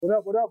What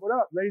up, what up, what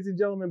up? Ladies and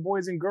gentlemen,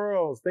 boys and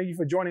girls, thank you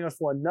for joining us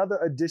for another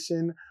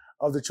edition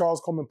of the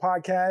Charles Coleman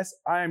Podcast.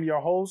 I am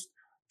your host,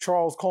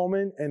 Charles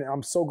Coleman, and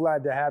I'm so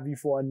glad to have you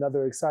for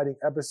another exciting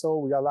episode.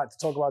 We got a lot to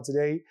talk about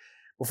today.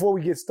 Before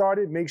we get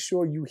started, make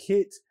sure you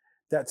hit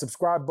that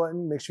subscribe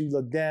button. Make sure you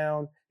look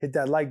down, hit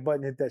that like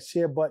button, hit that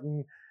share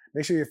button.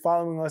 Make sure you're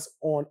following us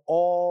on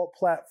all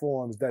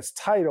platforms. That's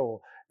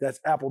Tidal, that's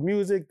Apple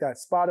Music,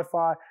 that's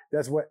Spotify,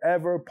 that's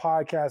wherever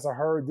podcasts are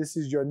heard. This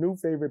is your new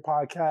favorite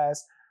podcast,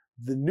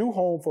 the new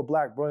home for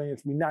Black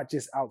brilliance. We're not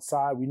just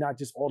outside. We're not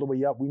just all the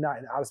way up. We're not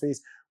in outer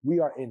space. We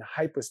are in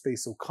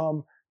hyperspace. So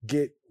come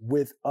get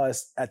with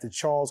us at the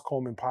Charles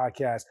Coleman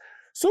Podcast.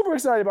 Super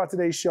excited about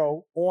today's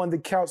show. On the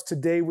couch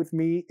today with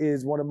me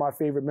is one of my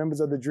favorite members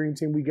of the Dream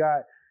Team. We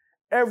got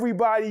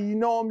everybody. You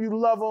know him. You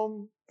love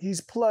him. He's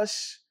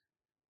plush.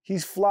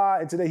 He's fly.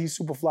 And today he's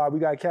super fly. We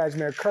got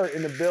Cashmere Curt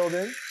in the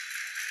building.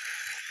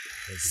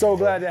 So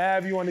glad to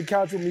have you on the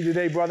couch with me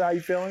today, brother. How you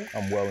feeling?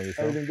 I'm well, and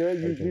yourself? Everything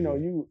good?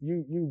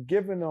 You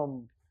giving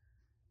them,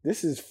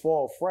 this is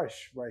fall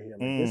fresh right here.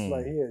 Like, this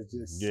right here is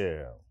just,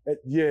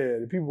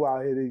 the people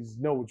out here, they just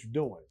know what you're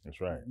doing. That's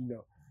right.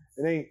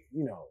 It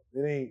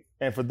ain't.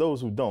 And for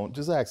those who don't,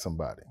 just ask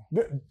somebody.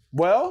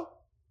 Well.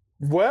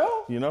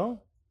 You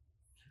know?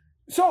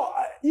 So,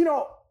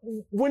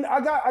 when I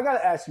got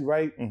to ask you,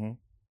 right? Mm-hmm.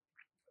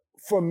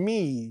 For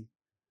me,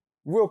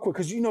 real quick,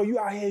 because you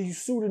out here, you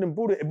suited and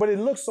booted, but it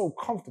looks so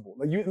comfortable.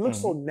 Like it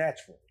looks so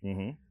natural.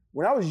 Mm-hmm.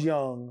 When I was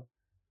young,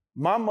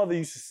 my mother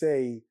used to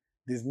say,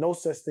 there's no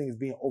such thing as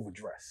being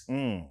overdressed.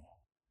 Mm.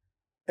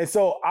 And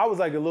so I was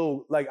like a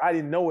little, like I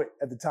didn't know it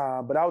at the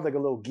time, but I was like a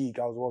little geek.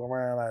 I was walking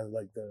around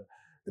like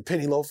the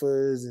penny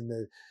loafers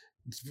and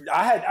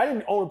I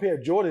didn't own a pair of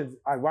Jordans,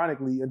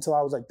 ironically, until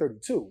I was like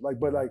 32.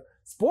 But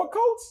sport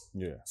coats?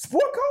 Yeah.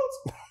 Sport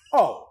coats?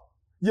 Oh.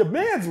 Your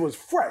man's was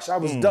fresh. I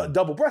was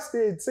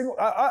double-breasted, single.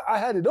 I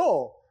had it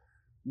all.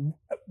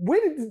 Where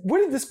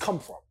did this come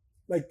from?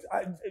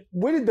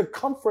 Where did the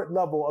comfort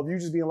level of you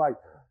just being like,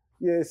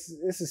 yeah,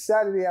 it's a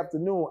Saturday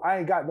afternoon. I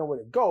ain't got nowhere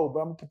to go, but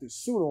I'm gonna put this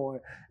suit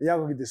on and y'all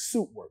gonna get this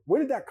suit work. Where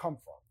did that come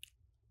from?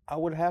 I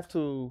would have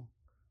to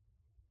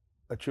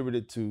attribute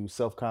it to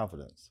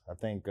self-confidence. I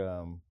think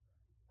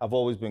I've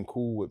always been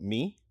cool with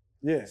me.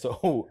 Yeah.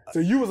 So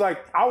you was like,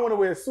 I want to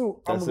wear a suit.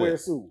 I'm gonna wear a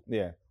suit.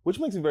 Yeah. Which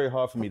makes it very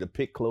hard for me to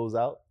pick clothes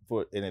out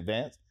in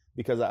advance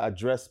because I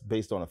dress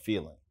based on a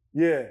feeling.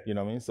 Yeah. You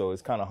know what I mean? So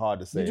it's kind of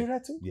hard to say. You do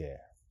that too? Yeah,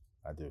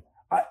 I do.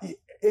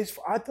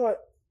 I thought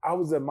I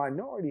was a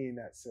minority in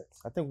that sense.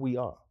 I think we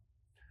are.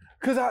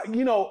 Because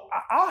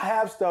I'll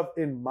have stuff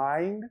in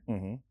mind,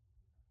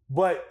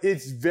 but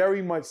it's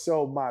very much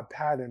so my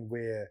pattern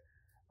where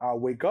I'll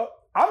wake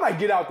up. I might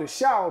get out the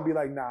shower and be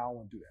like, nah, I don't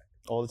want to do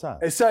that. All the time.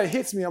 And so it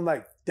hits me, I'm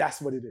like,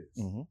 that's what it is.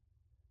 Mm-hmm.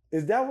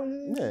 Is that what it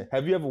is? Yeah.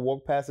 Have you ever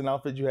walked past an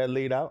outfit you had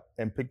laid out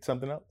and picked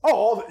something up?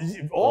 Oh,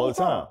 all the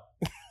time.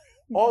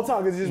 All the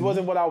time, because it just Mhm.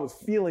 wasn't what I was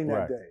feeling that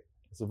Right. day.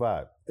 It's a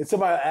vibe. And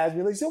somebody asked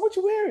me, like, so what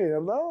you wearing?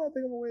 I'm like, oh, I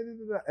think I'm gonna wear this.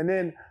 And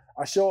then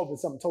I show up in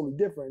something totally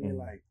different. And they're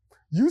like,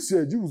 you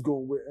said you was gonna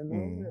wear.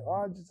 And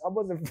I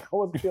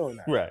wasn't feeling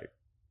that. Right.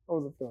 I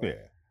wasn't feeling Yeah.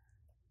 that.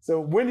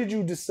 So when did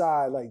you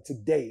decide, like,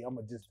 today I'm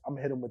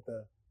gonna hit them with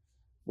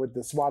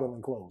the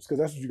swaddling clothes? Because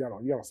that's what you got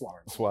on. You got on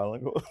swaddling clothes.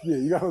 Swaddling clothes? Yeah,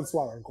 you got on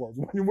swaddling clothes.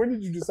 When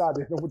did you decide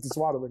to hit them with the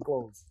swaddling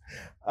clothes?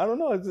 I don't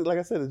know. It's just, like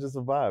I said, it's just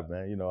a vibe,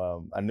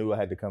 man. I knew I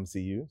had to come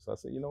see you. So I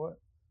said, you know what?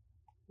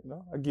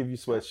 I give you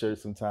sweatshirts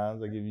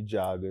sometimes. I give you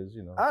joggers,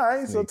 All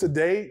right, sneakers. so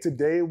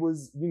today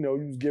was, you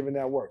was giving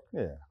that work.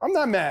 Yeah. I'm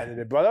not mad at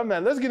it, brother.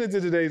 Let's get into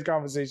today's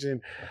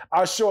conversation.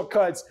 Our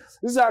shortcuts.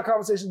 This is our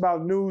conversation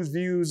about news,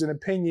 views, and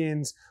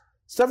opinions.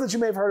 Stuff that you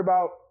may have heard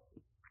about,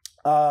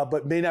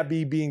 but may not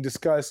be being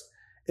discussed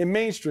in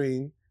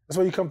mainstream. That's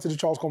why you come to the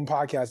Charles Coleman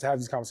Podcast to have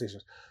these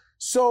conversations.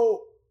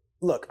 So,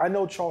 look, I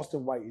know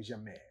Charleston White is your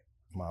man.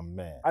 My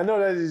man. I know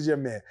that is your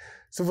man.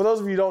 So for those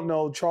of you who don't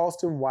know,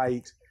 Charleston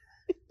White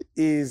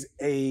is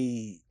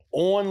a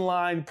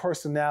online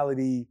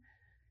personality.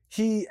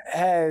 He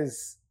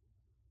has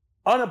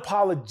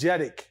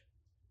unapologetic,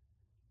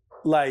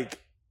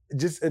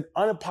 just an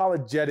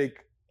unapologetic,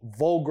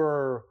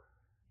 vulgar,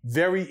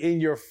 very in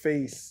your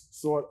face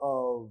sort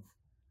of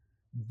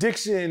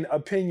diction,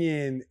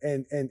 opinion,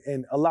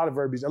 and a lot of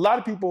verbiage. A lot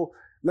of people,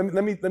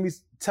 let me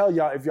tell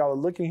y'all, if y'all are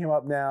looking him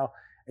up now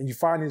and you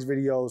find his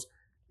videos,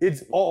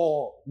 it's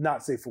all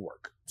not safe for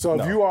work. So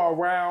if you are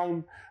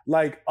around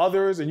like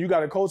others and you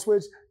got a code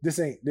switch, this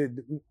ain't,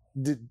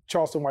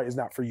 Charleston White is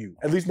not for you,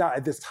 at least not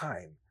at this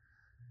time.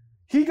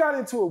 He got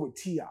into it with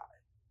T.I.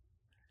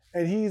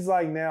 And he's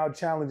like now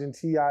challenging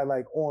T.I.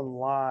 like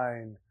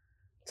online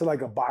to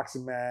like a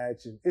boxing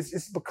match. And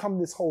it's become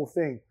this whole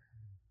thing.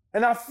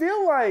 And I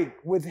feel like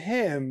with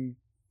him,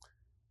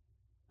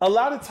 a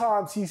lot of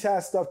times he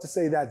has stuff to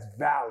say that's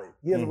valid.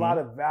 He has a lot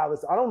of valid,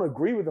 I don't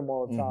agree with him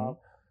all the time,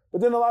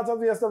 but then a lot of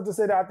times he has stuff to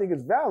say that I think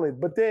is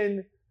valid. But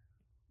then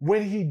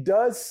when he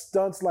does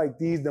stunts like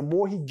these, the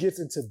more he gets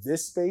into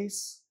this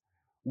space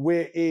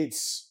where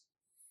it's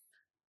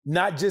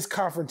not just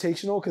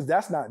confrontational, because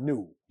that's not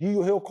new.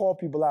 He'll call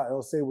people out,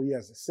 he'll say what he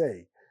has to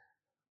say.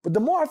 But the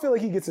more I feel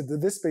like he gets into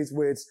this space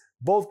where it's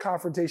both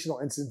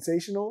confrontational and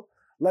sensational,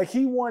 like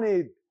he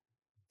wanted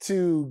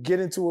to get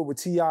into it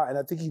with T.I., and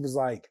I think he was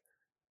like,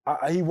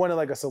 he wanted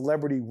like a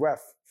celebrity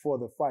ref for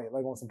the fight,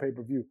 like on some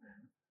pay-per-view.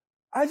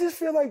 I just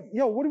feel like,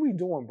 yo, what are we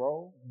doing,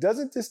 bro?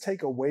 Doesn't this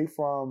take away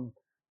from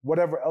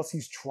whatever else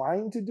he's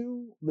trying to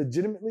do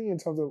legitimately in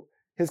terms of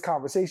his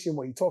conversation,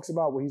 what he talks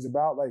about, what he's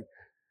about? Like,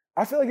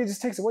 I feel like it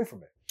just takes away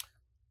from it.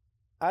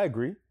 I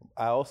agree.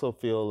 I also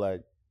feel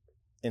like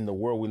in the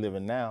world we live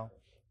in now,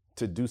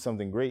 to do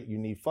something great, you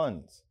need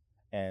funds.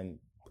 And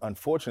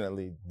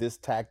unfortunately, this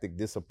tactic,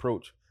 this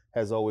approach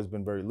has always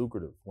been very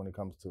lucrative when it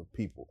comes to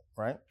people,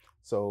 right?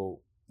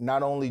 So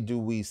not only do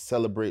we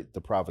celebrate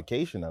the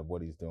provocation of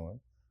what he's doing,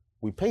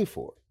 we pay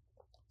for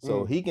it.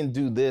 So he can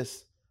do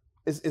this.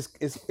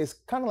 It's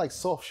kind of like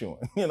soft shoeing,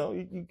 you know.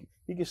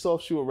 He can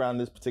soft shoe around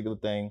this particular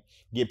thing,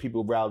 get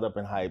people riled up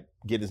and hype,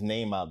 get his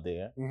name out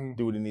there,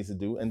 do what he needs to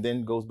do, and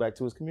then goes back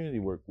to his community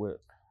work with.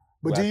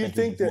 But do you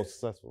think that most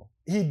successful?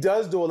 He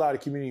does do a lot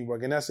of community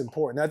work, and that's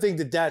important. I think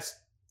that that's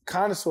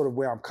kind of sort of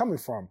where I'm coming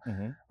from.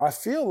 I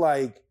feel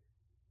like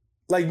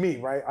me,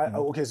 right?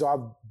 Okay, so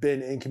I've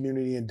been in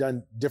community and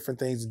done different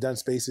things and done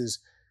spaces.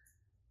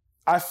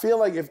 I feel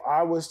like if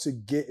I was to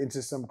get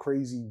into some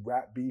crazy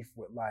rap beef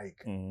with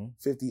like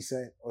 50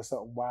 Cent or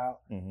something wild,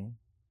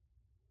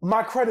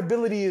 my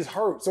credibility is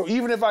hurt. So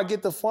even if I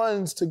get the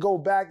funds to go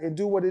back and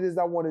do what it is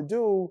I want to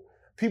do,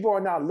 people are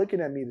not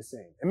looking at me the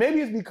same. And maybe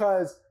it's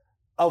because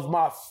of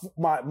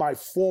my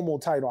formal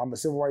title. I'm a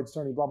civil rights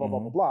attorney, blah, blah, blah,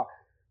 blah, blah.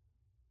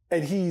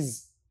 And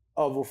he's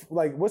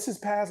like, what's his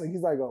past? Like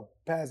he's like a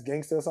past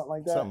gangster or something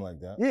like that? Something like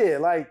that. Yeah,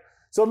 like,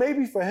 so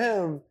maybe for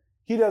him,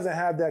 he doesn't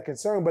have that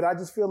concern, but I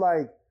just feel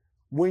like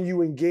when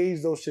you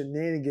engage those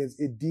shenanigans,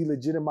 it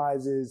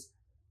delegitimizes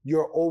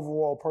your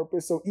overall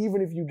purpose. So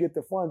even if you get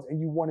the funds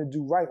and you want to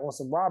do right on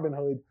some Robin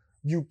Hood,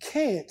 you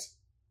can't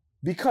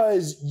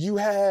because you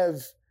have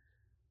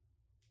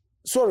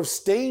sort of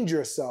stained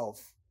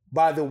yourself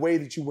by the way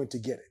that you went to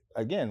get it.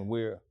 Again,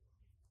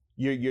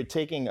 you're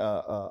taking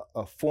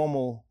a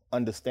formal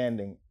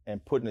understanding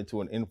and putting it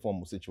to an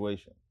informal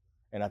situation.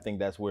 And I think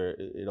that's where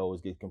it always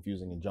gets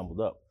confusing and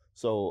jumbled up.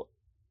 So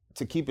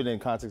to keep it in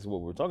context of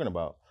what we're talking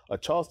about, a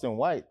Charleston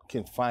White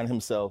can find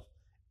himself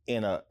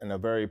in a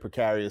very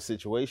precarious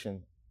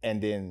situation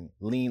and then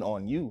lean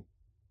on you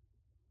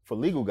for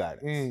legal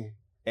guidance.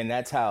 And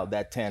that's how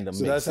that tandem makes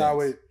sense.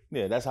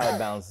 That's how it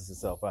balances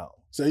itself out.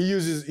 So he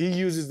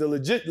uses the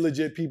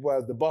legit people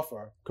as the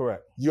buffer.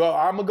 Correct.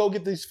 I'm gonna go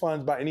get these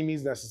funds by any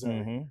means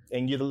necessary.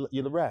 And you're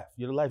the raft,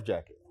 you're the life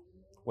jacket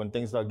when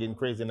things start getting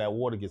crazy and that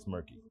water gets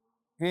murky.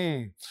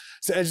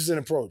 It's an interesting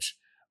approach.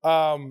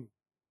 Our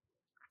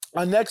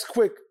next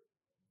quick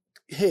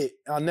hit,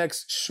 our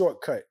next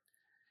shortcut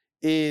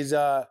is,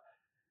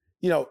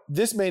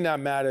 this may not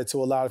matter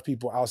to a lot of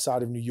people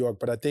outside of New York,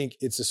 but I think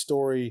it's a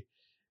story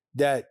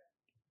that,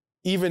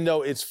 even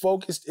though it's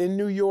focused in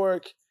New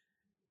York,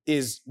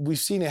 we've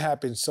seen it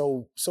happen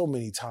so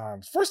many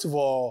times. First of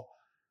all,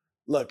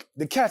 look,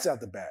 the cat's out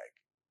the bag.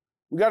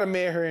 We got a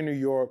mayor here in New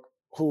York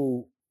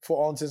who, for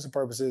all intents and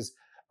purposes,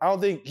 I don't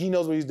think he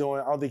knows what he's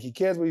doing. I don't think he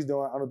cares what he's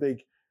doing. I don't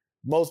think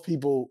most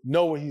people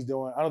know what he's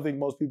doing. I don't think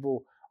most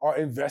people are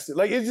invested.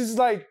 Like, it's just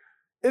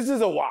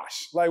a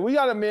wash. Like, we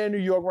got a mayor in New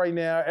York right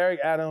now,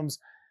 Eric Adams,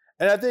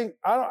 and I think,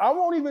 I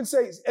won't even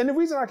say, and the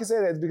reason I can say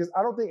that is because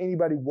I don't think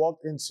anybody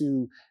walked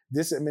into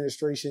this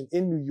administration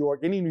in New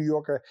York, any New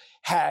Yorker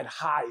had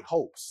high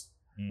hopes.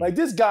 Like,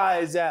 this guy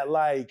is at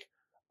like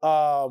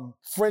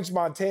French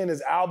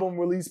Montana's album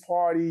release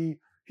party.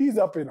 He's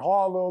up in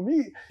Harlem.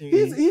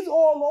 He's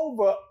all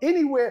over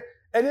anywhere.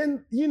 And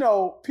then,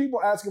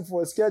 people ask him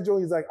for a schedule.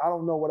 He's like, I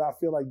don't know what I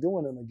feel like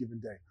doing on a given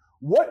day.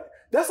 What?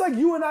 That's like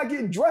you and I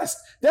getting dressed.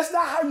 That's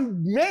not how you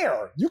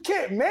mayor. You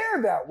can't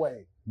mayor that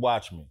way.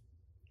 Watch me.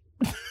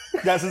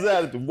 That's his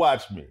attitude.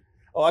 Watch me.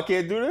 Oh, I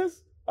can't do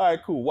this? All right,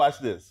 cool. Watch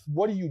this.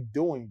 What are you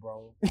doing,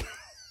 bro?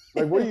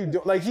 Like, what are you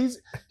doing? Like, he's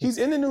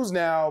in the news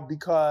now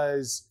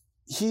because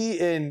he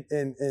and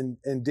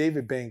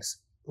David Banks,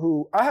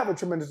 who I have a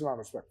tremendous amount of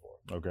respect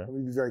for. Okay. Let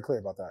me be very clear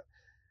about that.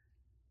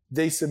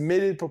 They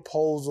submitted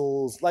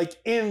proposals, like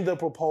in the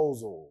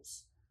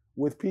proposals,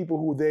 with people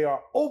who they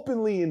are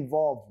openly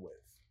involved with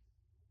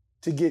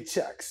to get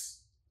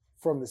checks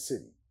from the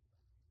city.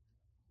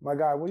 My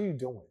guy, what are you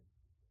doing?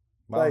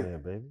 I'm out here,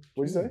 baby.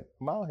 What'd you say?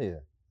 I'm out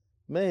here.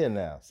 Mayor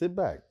now. Sit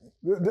back.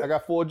 I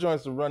got 4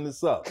 joints to run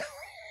this up.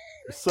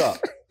 What's up?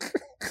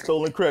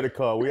 Stolen credit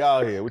card. We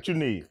out here. What you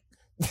need?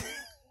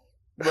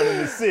 Running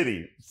the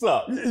city. What's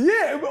up?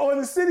 Yeah, on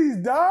the city's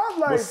dime.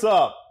 Like, what's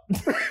up?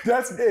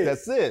 That's it.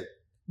 That's it.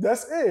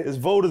 That's it. There's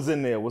voters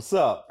in there. What's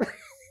up?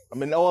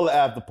 I'm in all the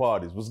after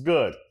parties. What's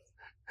good?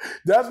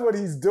 That's what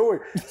he's doing.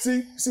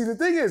 See, the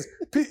thing is,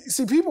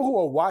 people who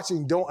are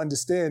watching don't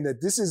understand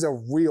that this is a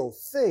real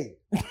thing.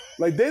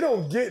 Like, they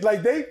don't get,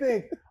 like, they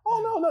think,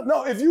 oh,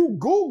 no. If you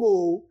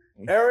Google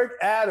Eric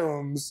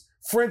Adams,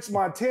 French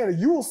Montana,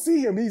 you will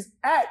see him. He's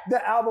at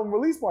the album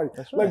release party.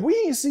 That's right. Like, we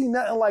ain't seen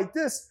nothing like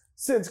this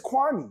since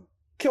Kwame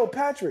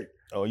Kilpatrick.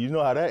 Oh, you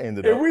know how that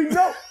ended up.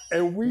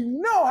 And we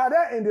know how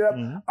that ended up.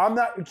 Mm-hmm. I'm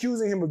not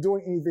accusing him of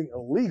doing anything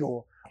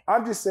illegal.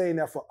 I'm just saying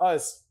that for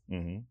us,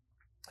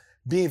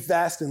 being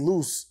fast and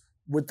loose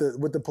with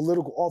the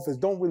political office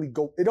don't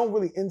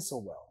really end so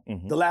well.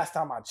 The last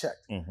time I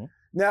checked.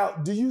 Now,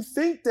 do you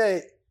think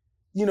that,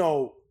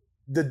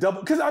 the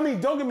double, because I mean,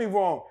 don't get me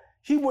wrong,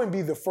 he wouldn't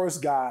be the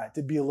first guy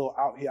to be a little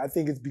out here. I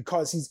think it's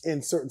because he's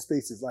in certain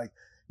spaces. Like,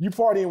 you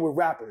partying with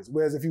rappers,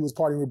 whereas if he was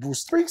partying with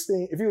Bruce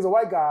Springsteen, if he was a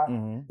white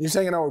guy, he's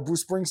hanging out with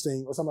Bruce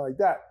Springsteen or something like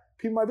that,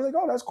 people might be like,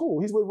 oh, that's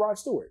cool. He's with Rod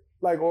Stewart,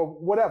 like, or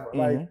whatever.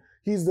 Like,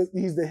 he's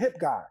the hip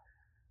guy.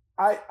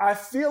 I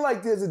feel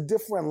like there's a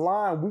different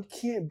line. We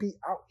can't be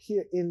out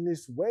here in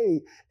this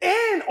way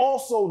and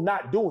also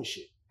not doing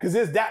shit, because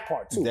there's that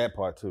part too. That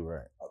part too,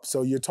 right.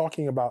 So you're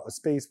talking about a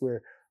space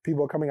where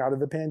people are coming out of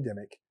the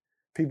pandemic.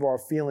 People are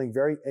feeling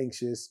very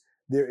anxious.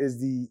 There is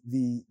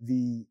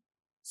the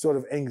sort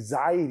of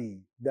anxiety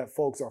that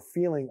folks are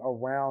feeling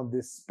around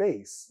this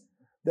space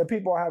that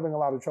people are having a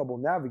lot of trouble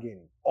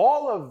navigating.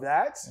 All of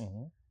that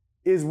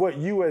is what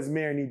you as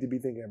mayor need to be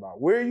thinking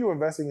about. Where are you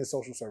investing in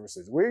social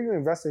services? Where are you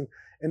investing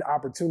in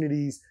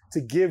opportunities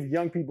to give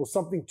young people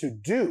something to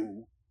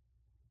do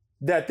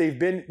that they've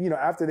been,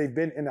 after they've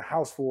been in the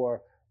house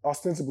for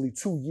ostensibly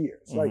 2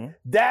 years? Like,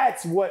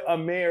 that's what a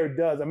mayor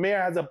does. A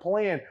mayor has a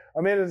plan.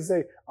 A mayor doesn't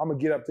say, I'm gonna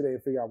get up today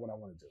and figure out what I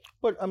want to do.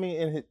 But I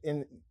mean,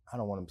 I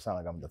don't want to sound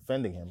like I'm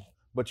defending him,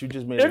 but you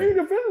just made. If you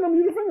defend him,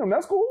 you defend him.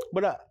 That's cool.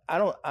 But I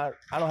don't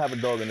have a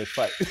dog in this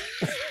fight.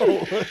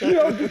 So,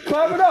 just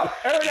climb it up,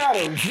 Eric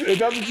Adams. If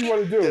that's what you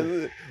want to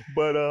do.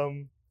 But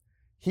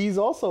he's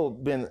also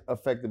been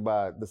affected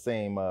by the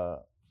same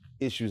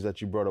issues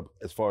that you brought up,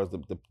 as far as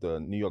the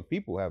New York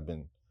people have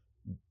been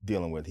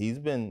dealing with. He's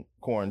been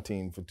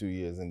quarantined for 2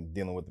 years and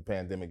dealing with the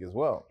pandemic as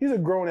well. He's a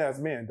grown-ass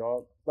man,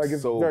 dog. Like,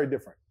 it's very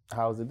different.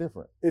 How is it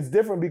different? It's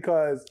different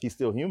because he's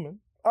still human.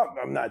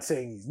 I'm not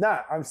saying he's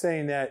not. I'm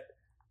saying that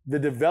the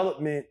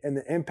development and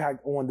the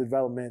impact on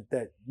development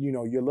that,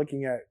 you're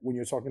looking at when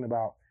you're talking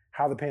about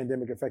how the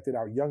pandemic affected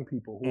our young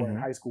people who are in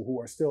high school,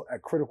 who are still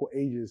at critical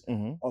ages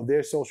of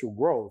their social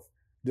growth,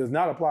 does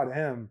not apply to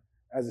him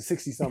as a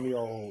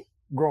 60-some-year-old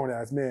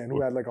grown-ass man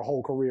who had like a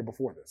whole career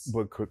before this.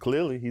 But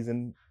clearly he's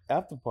in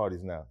after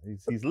parties now.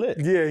 He's lit.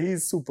 Yeah,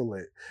 he's super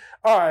lit.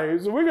 All right,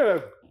 so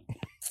we're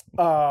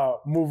gonna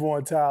move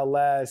on to our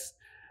last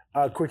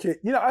quick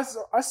hit.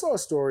 I saw a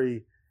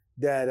story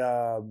that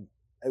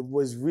it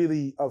was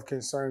really of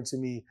concern to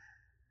me.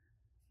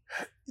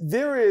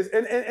 There is,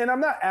 and I'm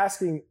not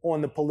asking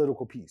on the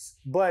political piece,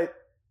 but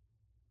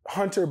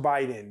Hunter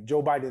Biden,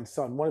 Joe Biden's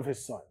son, one of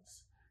his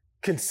sons,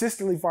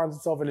 consistently finds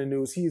himself in the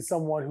news. He is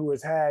someone who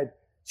has had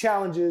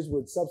challenges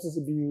with substance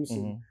abuse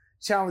and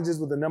challenges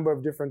with a number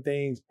of different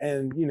things.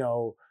 And,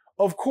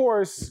 of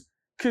course,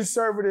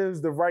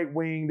 conservatives, the right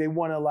wing, they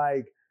want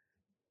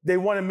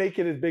to make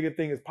it as big a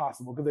thing as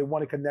possible because they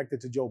want to connect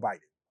it to Joe Biden.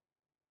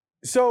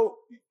 So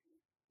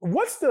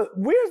where's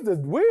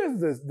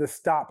the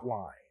stop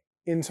line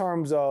in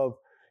terms of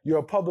you're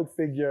a public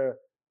figure,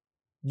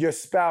 your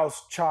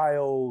spouse,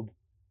 child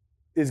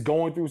is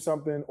going through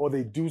something, or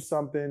they do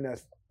something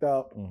that's fucked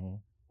up,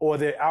 or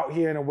they're out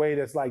here in a way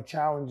that's like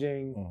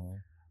challenging.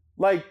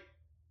 Like,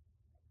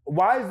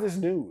 why is this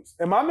news?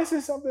 Am I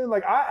missing something?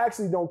 Like, I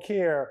actually don't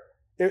care,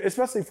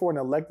 especially for an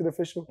elected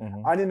official.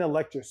 I didn't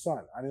elect your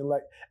son. I didn't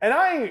elect, and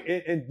I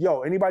ain't,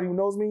 anybody who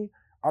knows me,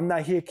 I'm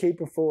not here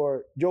caping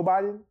for Joe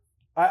Biden.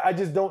 I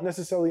just don't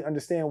necessarily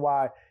understand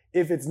why,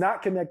 if it's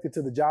not connected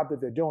to the job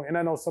that they're doing, and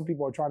I know some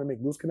people are trying to make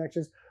loose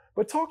connections,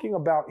 but talking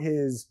about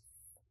his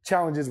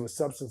challenges with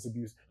substance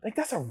abuse, like,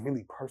 that's a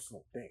really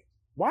personal thing.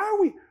 What are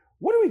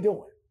we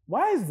doing?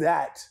 Why is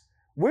that?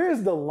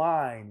 Where's the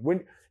line?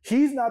 When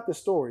he's not the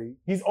story,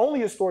 he's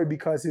only a story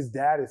because his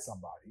dad is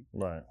somebody.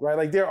 Right?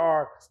 Like, there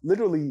are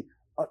literally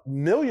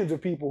millions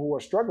of people who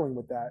are struggling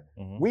with that.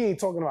 We ain't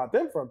talking about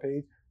them front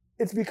page.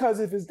 It's because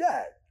of his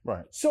dad.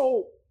 Right.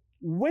 So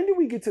when do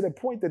we get to the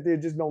point that there are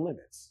just no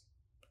limits?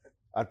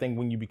 I think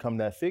when you become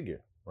that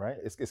figure, right?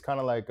 It's kind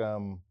of like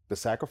the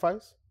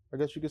sacrifice, I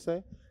guess you could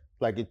say.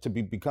 Like, to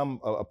become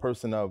a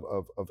person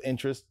of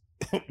interest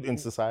in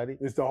society.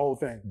 It's the whole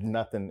thing.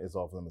 Nothing is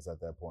off limits at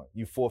that point.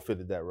 You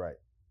forfeited that right.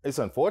 It's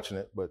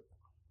unfortunate, but.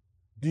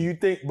 Do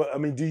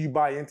you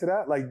buy into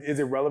that? Like, is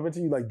it relevant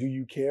to you? Like, do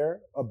you care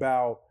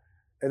about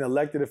an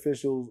elected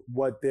official,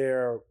 what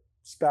their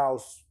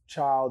spouse,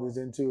 child is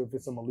into, if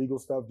it's some illegal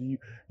stuff? Do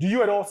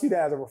you at all see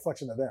that as a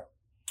reflection of them?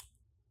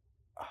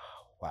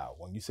 Wow,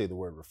 when you say the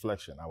word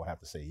reflection, I would have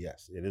to say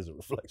yes, it is a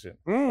reflection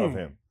of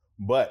him.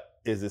 But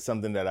is it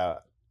something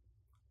that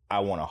I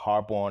want to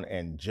harp on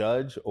and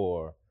judge,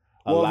 or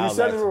well, if you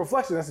said it's a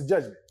reflection, that's a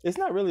judgment. It's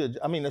not really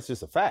that's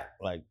just a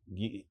fact. Like,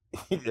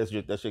 that's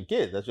your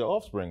kid, that's your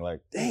offspring.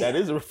 Like, that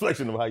is a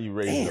reflection of how you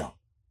raise them.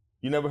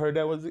 You never heard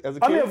that as a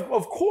kid? I mean,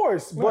 of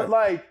course, right. But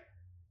like,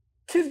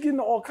 kids get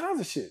into all kinds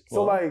of shit.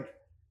 So like,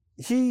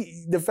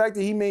 the fact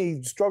that he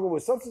may struggle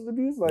with substance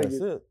abuse, like, that's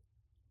it.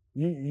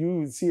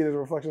 You see it as a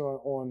reflection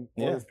on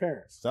his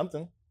parents.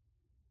 Something.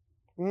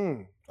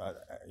 I'm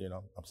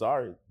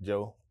sorry,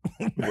 Joe,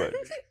 but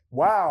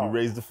Wow. You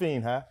raised the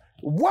fiend, huh?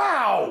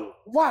 Wow.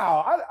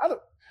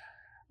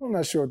 I'm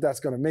not sure if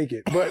that's gonna make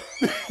it, but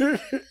in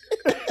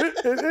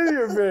any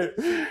event,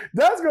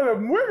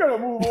 we're gonna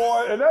move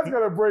on, and that's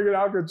gonna bring in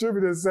our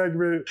contributor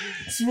segment,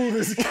 Smooth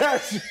as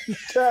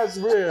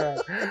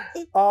Cashmere.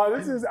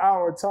 This is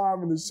our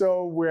time in the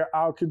show where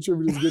our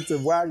contributors get to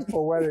wax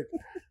poetic.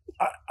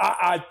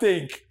 I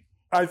think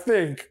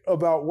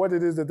about what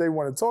it is that they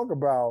want to talk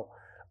about.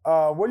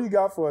 What do you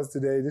got for us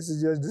today? This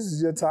is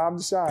your time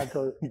to shine,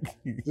 Curt.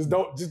 Just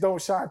don't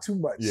shine too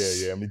much.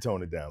 Yeah. Let me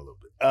tone it down a little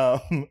bit.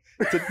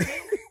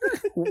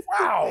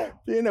 Wow.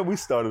 Being that we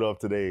started off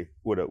today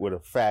with a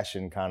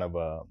fashion kind of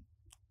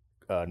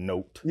a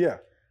note. Yeah.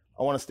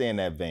 I want to stay in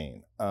that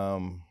vein.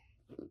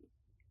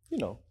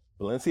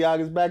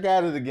 Balenciaga's back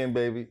at it again,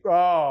 baby.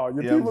 Oh,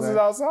 your people's is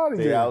outside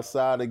again. They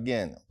outside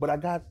again. But I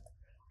got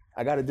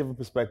a different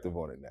perspective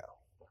on it now.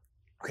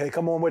 Okay,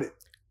 come on with it.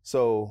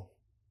 So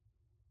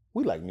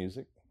we like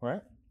music,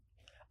 right?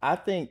 I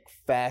think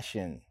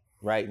fashion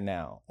right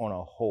now on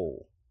a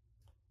whole,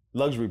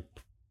 luxury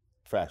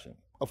fashion.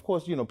 Of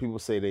course, people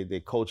say they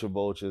culture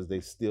vultures,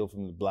 they steal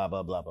from the blah,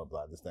 blah, blah, blah,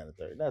 blah, this, that, and the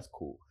third. That's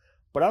cool.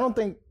 But I don't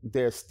think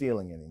they're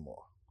stealing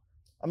anymore.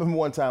 I remember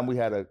one time we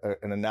had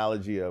an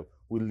analogy of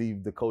we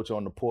leave the culture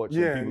on the porch.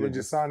 Yeah, and people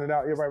just signing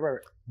out. Yeah, right.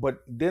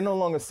 But they're no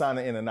longer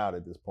signing in and out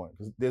at this point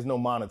because there's no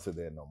monitor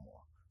there no more.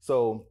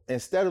 So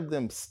instead of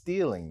them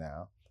stealing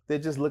now, they're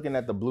just looking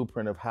at the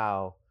blueprint of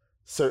how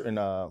certain,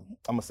 I'm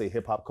gonna say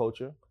hip hop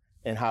culture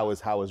and how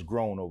it's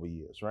grown over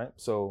years, right?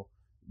 So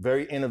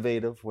very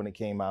innovative when it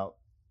came out,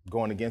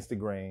 going against the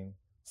grain,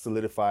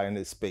 solidifying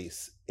its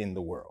space in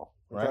the world,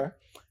 right? Okay.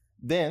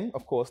 Then,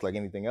 of course, like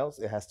anything else,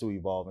 it has to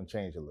evolve and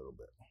change a little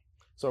bit.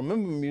 So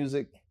remember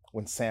music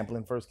when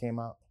sampling first came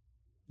out?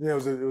 Yeah,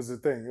 it was a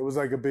thing. It was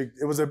like a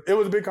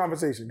big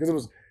conversation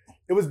because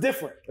it was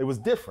different. It was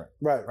different,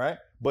 right?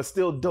 But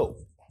still dope,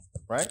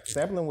 right?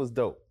 Sampling was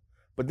dope.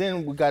 But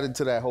then we got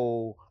into that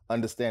whole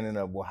understanding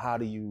of, well, how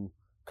do you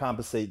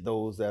compensate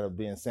those that are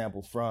being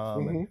sampled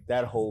from and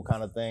that whole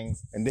kind of thing.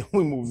 And then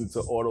we moved into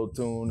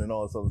auto-tune and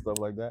all this other stuff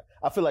like that.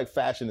 I feel like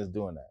fashion is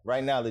doing that.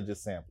 Right now they're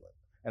just sampling.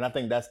 And I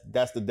think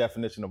that's the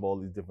definition of all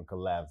these different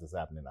collabs that's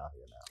happening out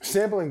here now.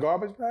 Sampling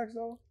garbage bags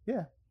though?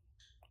 Yeah.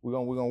 We're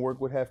gonna work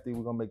with Hefty,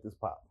 we're gonna make this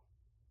pop.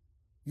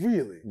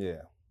 Really?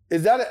 Yeah.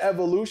 Is that an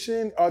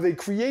evolution? Are they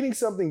creating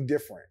something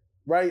different?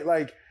 Right?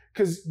 Like,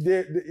 because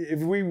if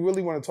we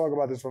really want to talk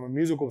about this from a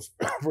musical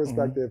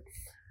perspective,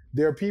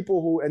 there are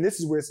people who, and this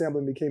is where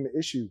sampling became an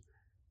issue,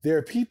 there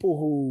are people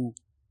who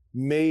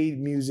made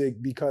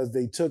music because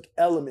they took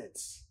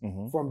elements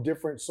from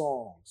different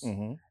songs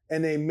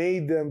and they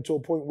made them to a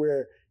point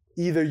where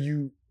either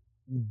you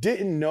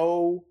didn't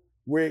know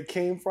where it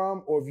came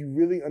from, or if you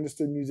really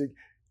understood music,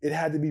 it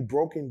had to be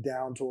broken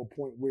down to a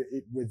point where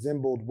it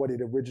resembled what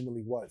it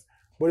originally was.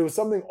 But it was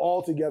something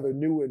altogether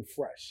new and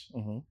fresh,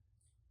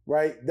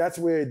 right? That's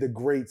where the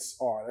greats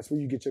are. That's where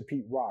you get your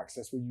Pete Rocks.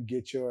 That's where you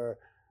get your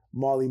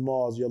Marley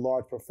Marls, your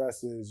Large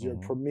Professors, your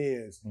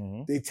Premiers.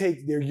 They take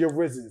your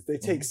RZAs. They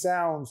take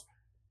sounds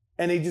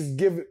and they just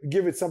give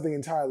it something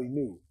entirely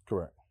new.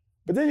 Correct.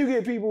 But then you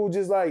get people who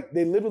just like,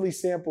 they literally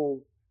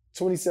sample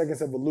 20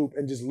 seconds of a loop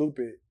and just loop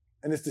it.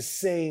 And it's the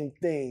same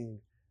thing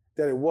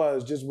that it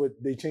was, just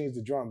they changed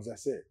the drums,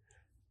 that's it.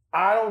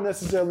 I don't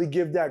necessarily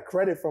give that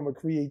credit from a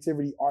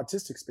creativity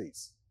artistic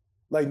space.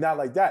 Like, not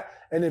like that.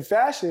 And in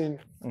fashion,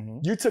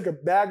 you took a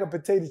bag of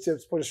potato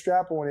chips, put a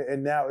strap on it,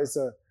 and now it's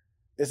a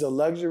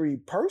luxury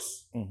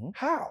purse?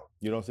 How?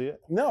 You don't see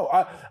it? No,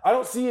 I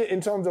don't see it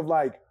in terms of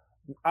like,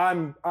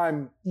 I'm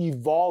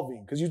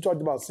evolving, because you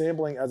talked about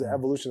sampling as an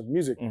evolution of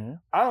music.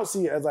 I don't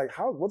see it as like,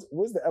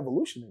 what's the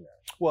evolution in that?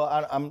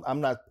 Well,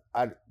 I'm not.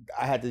 I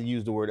had to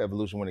use the word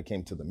evolution when it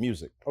came to the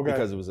music,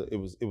 because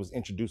it was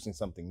introducing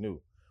something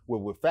new.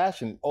 With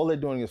fashion, all they're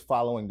doing is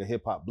following the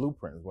hip hop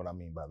blueprint. Is what I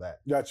mean by that.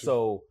 Gotcha.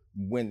 So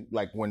when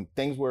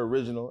things were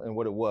original and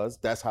what it was,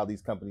 that's how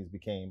these companies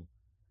became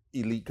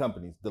elite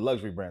companies, the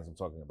luxury brands I'm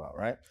talking about,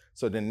 right?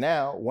 So then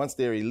now, once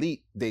they're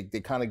elite, they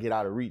kind of get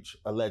out of reach,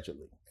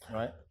 allegedly,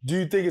 right? Do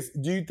you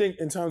think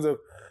in terms of,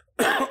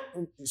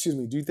 excuse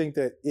me, do you think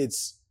that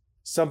it's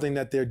something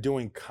that they're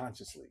doing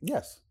consciously?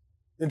 Yes.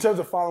 In terms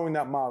of following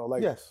that model,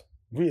 like, yes.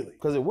 Really?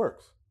 Because it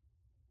works.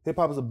 Hip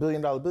hop is $1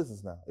 billion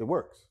business now. It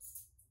works.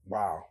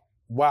 Wow.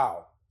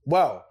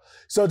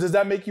 So does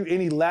that make you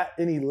any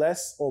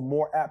less or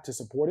more apt to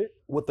support it?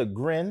 With a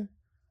grin,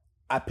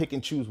 I pick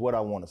and choose what I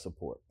want to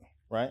support,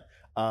 right?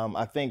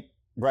 I think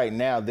right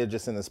now they're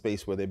just in a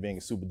space where they're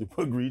being super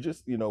duper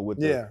egregious,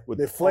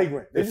 they're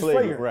flagrant. They're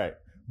flagrant, right?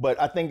 But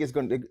I think it's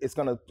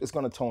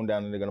gonna tone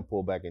down, and they're gonna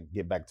pull back and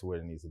get back to where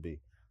it needs to be.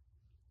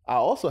 I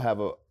also have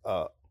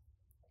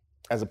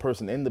as a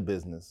person in the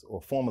business,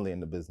 or formerly in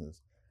the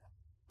business,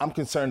 I'm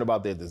concerned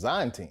about their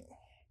design team.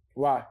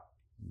 Why?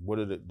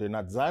 They're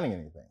not designing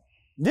anything.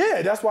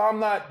 Yeah, that's why I'm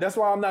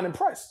not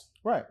impressed.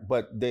 Right,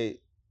 but that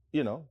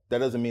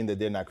doesn't mean that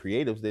they're not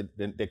creatives.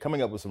 They're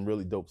coming up with some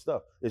really dope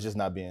stuff. It's just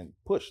not being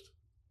pushed.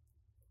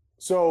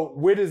 So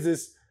where does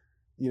this,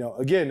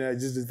 again,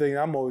 just the thing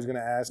I'm always going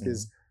to ask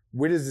is,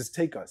 where does this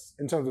take us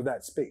in terms of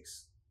that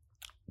space?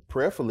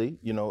 Prayerfully,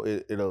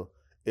 it'll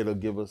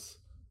give us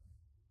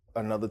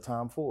another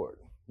time forward,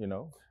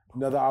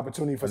 Another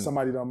opportunity for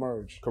somebody to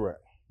emerge.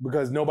 Correct.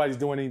 Because nobody's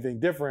doing anything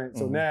different.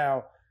 So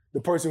now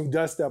the person who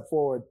does step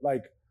forward,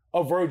 like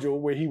a Virgil,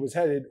 where he was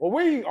headed, or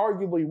where he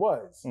arguably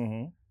was,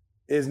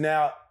 is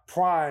now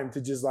primed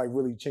to just like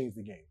really change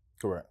the game.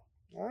 Correct.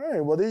 All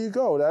right, well, there you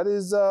go. That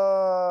is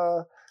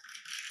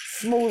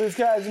smooth as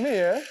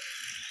cashmere.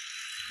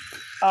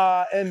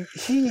 And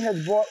he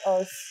has brought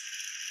us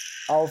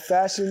our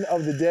fashion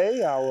of the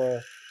day,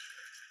 our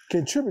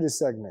contributor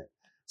segment.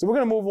 So we're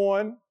going to move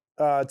on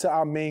to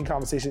our main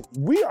conversation.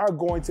 We are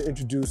going to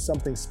introduce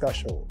something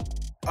special.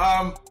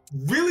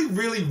 Really,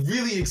 really,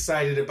 really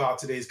excited about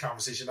today's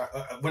conversation.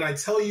 When I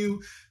tell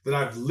you that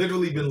I've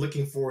literally been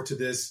looking forward to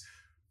this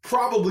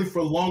probably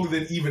for longer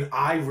than even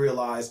I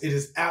realized, it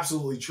is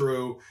absolutely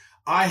true.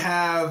 I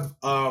have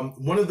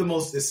one of the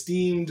most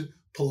esteemed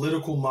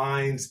political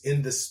minds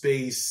in the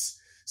space,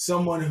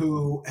 someone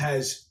who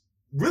has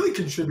really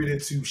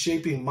contributed to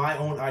shaping my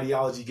own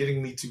ideology,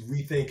 getting me to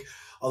rethink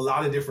a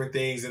lot of different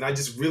things. And I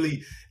just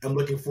really am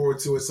looking forward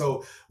to it.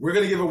 So we're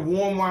going to give a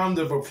warm round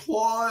of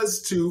applause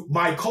to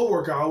my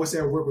coworker. I always say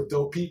I work with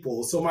dope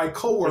people. So my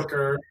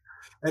coworker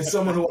and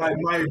someone who I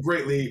admire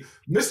greatly,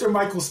 Mr.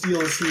 MICHAEL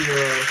STEELE is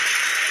here.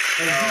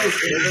 And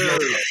he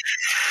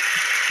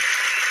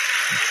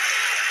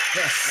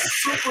is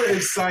super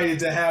excited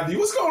to have you.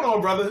 What's going on,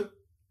 brother?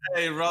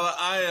 Hey, brother,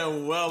 I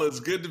am well. It's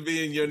good to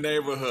be in your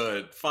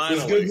neighborhood.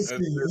 Finally, it's good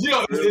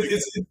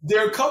to see you.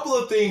 There are a couple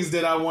of things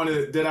that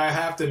I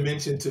have to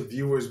mention to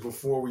viewers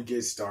before we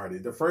get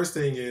started. The first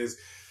thing is,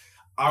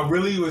 I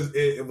really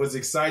was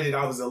excited.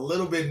 I was a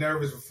little bit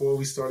nervous before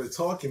we started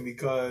talking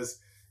because,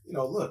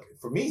 look,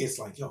 for me, it's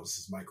like, this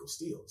is MICHAEL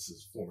STEELE. This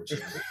is former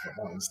chairman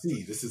of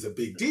NYC. This is a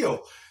big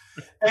deal.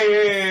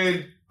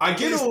 And I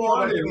get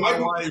on, and my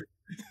wife,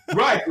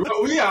 right?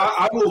 Yeah,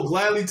 I will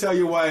gladly tell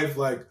your wife,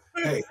 like,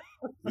 hey.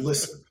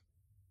 Listen,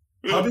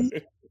 hubby,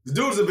 the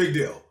dude's a big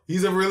deal.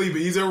 He's a really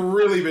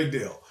big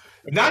deal.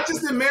 Not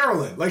just in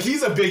Maryland, like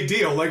he's a big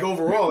deal. Like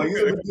overall, like he's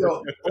a big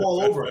deal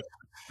all over.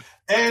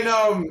 And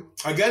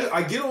I get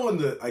on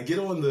the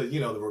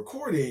the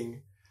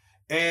recording,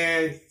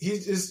 and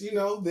he's just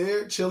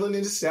there chilling in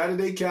his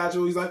Saturday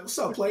casual. He's like, "What's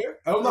up, player?"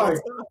 I'm like,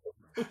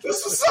 "That's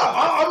what's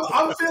up."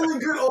 I'm feeling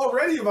good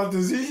already about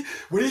this.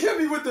 When he hit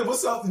me with the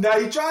 "What's up?" Now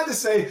he tried to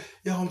say,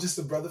 "Yo, I'm just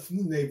a brother from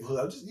the neighborhood."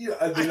 I'm just we're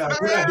not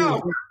doing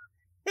it.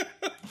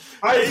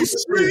 He's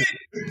street.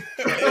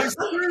 I'm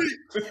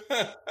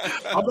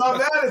not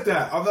mad at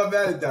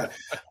that.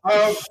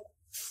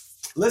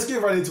 Let's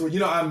get right into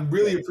it. I'm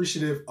really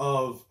appreciative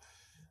of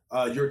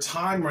your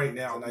time right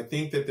now, and I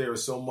think that there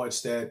is so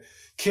much that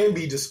can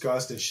be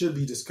discussed and should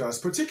be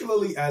discussed,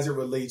 particularly as it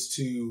relates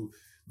to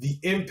the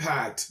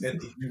impact and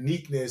the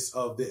uniqueness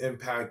of the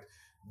impact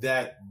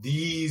that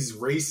these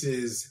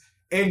races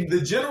and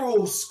the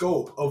general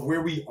scope of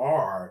where we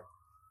are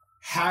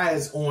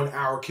has on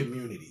our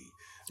community.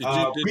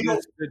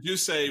 Did you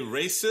say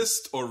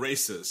racist or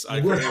racist?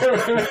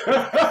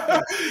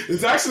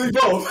 It's actually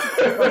both.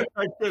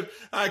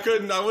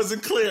 I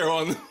wasn't clear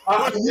on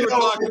what you were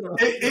talking about.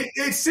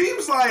 It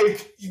seems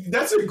like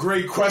that's a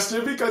great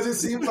question because it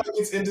seems like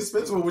it's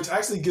indispensable, which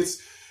actually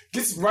gets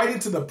right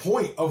into the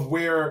point of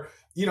where,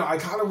 I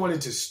kind of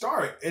wanted to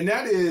start. And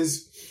that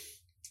is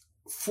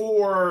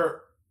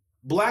for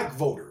Black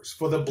voters,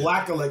 for the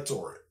Black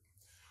electorate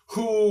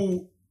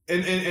who,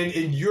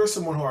 and you're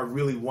someone who I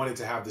really wanted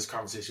to have this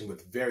conversation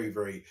with very,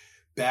 very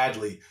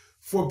badly.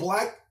 For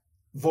Black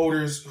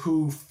voters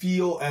who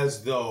feel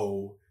as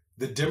though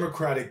the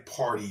Democratic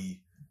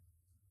Party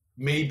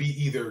may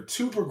be either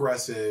too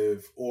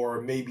progressive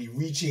or maybe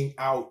reaching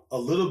out a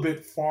little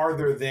bit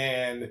farther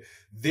than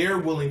they're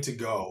willing to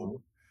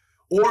go,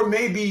 or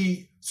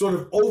maybe sort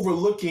of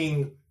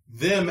overlooking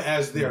them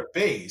as their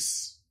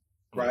base,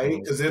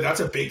 right? Because that's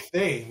a big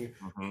thing.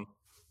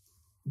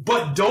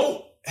 But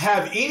don't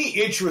have any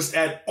interest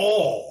at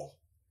all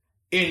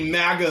in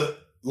MAGA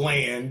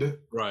land,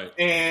 right?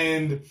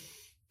 And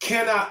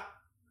cannot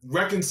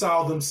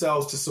reconcile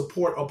themselves to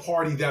support a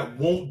party that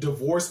won't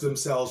divorce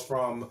themselves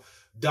from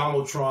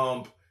Donald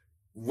Trump,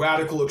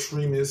 radical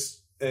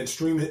extremists, and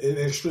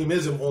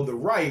extremism on the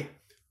right.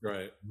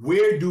 Right.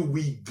 Where do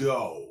we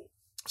go?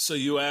 So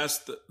you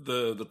asked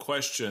the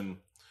question,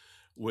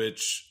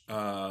 which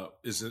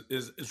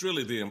is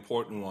really the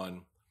important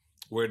one.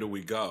 Where do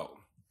we go?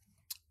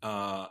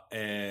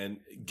 And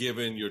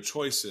given your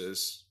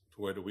choices,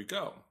 where do we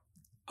go?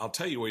 I'll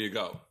tell you where you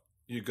go.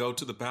 You go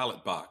to the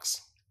ballot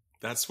box.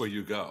 That's where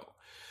you go.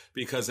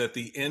 Because at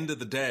the end of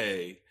the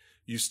day,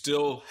 you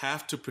still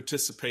have to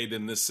participate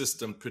in this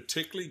system,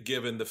 particularly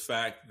given the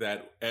fact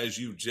that, as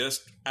you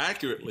just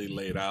accurately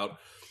laid out,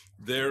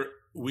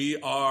 we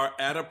are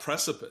at a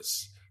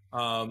precipice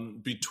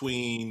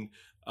between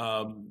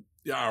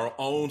our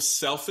own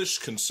selfish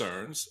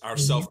concerns, our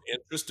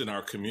self-interest in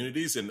our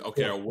communities, and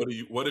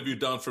what have you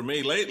done for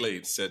me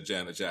lately? Said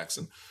Janet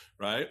Jackson,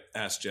 right?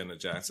 Asked Janet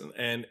Jackson,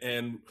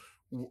 and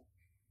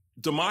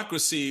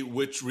democracy,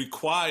 which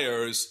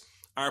requires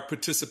our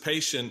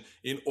participation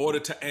in order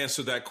to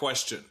answer that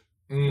question.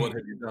 What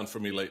have you done for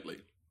me lately?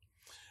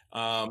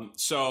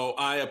 So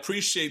I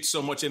appreciate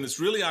so much. And it's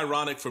really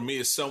ironic for me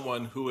as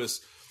someone who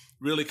has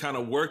really kind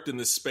of worked in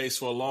this space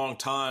for a long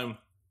time,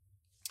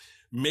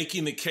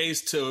 making the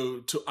case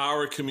to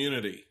our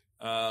community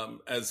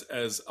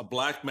as a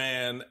Black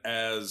man,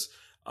 as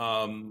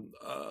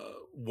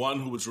one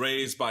who was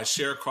raised by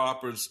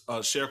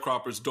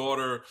sharecropper's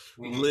daughter,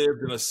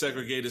 lived in a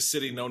segregated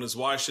city known as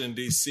Washington,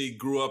 D.C.,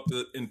 grew up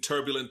in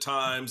turbulent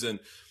times, and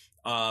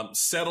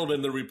settled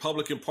in the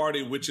Republican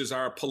Party, which is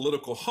our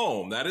political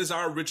home. That is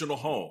our original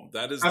home.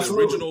 That is the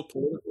original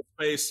political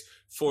space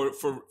for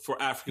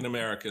African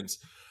Americans.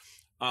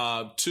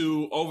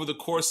 To, over the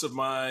course of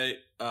my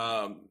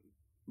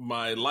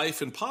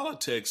life in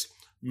politics,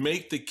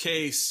 make the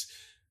case,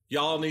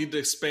 y'all need to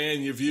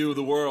expand your view of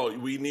the world.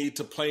 We need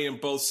to play in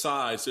both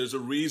sides. There's a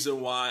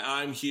reason why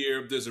I'm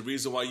here. There's a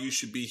reason why you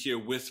should be here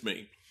with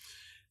me.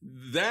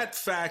 That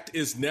fact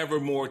is never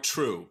more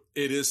true.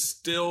 It is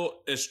still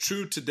as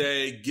true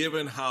today,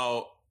 given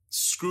how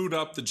screwed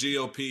up the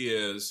GOP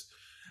is,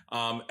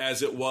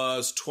 as it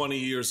was 20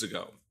 years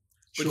ago.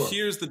 But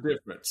here's the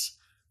difference.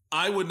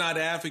 I would not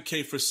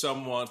advocate for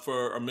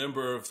a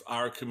member of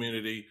our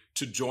community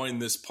to join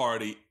this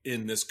party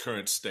in this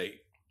current state.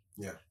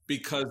 Yeah.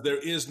 Because there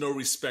is no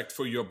respect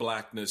for your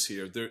Blackness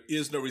here. There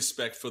is no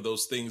respect for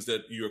those things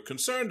that you're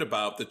concerned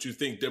about that you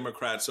think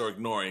Democrats are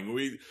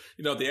ignoring.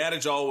 The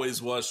adage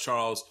always was,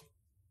 Charles,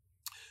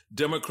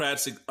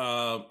 Democrats,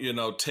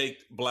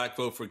 take Black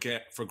vote for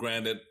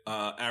granted.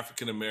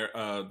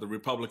 The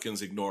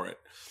Republicans ignore it.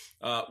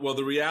 Well,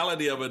 the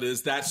reality of it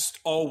is that's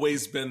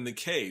always been the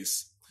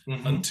case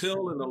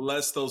until and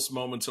unless those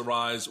moments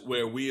arise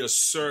where we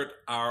assert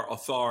our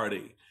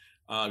authority.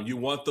 You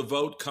want the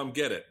vote, come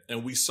get it.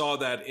 And we saw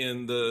that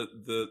in the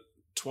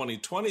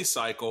 2020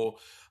 cycle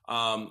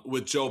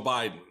with Joe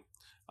Biden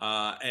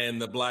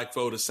and the Black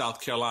vote of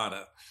South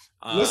Carolina.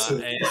 And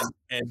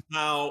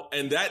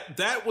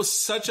that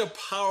was such a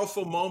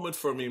powerful moment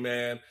for me,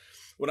 man.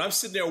 When I'm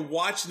sitting there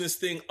watching this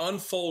thing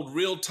unfold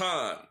real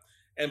time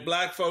and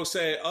Black folks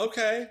say,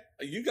 okay,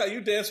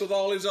 you dance with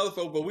all these other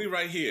folks, but we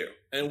right here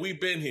and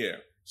we've been here.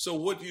 So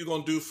what are you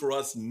going to do for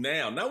us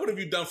now? Not what have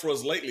you done for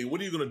us lately?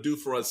 What are you going to do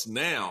for us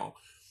now?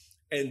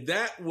 And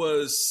that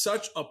was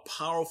such a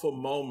powerful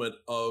moment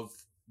of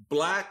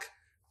Black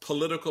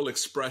political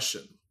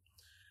expression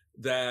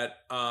that,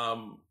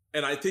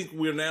 and I think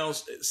we're now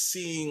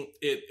seeing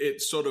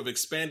it sort of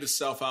expand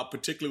itself out,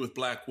 particularly with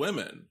Black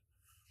women.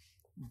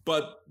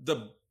 But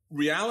the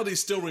reality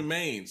still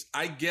remains.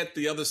 I get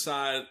the other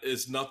side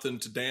is nothing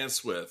to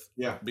dance with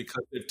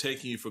because they're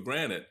taking you for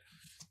granted.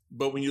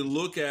 But when you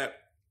look at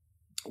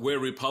where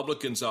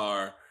Republicans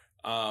are,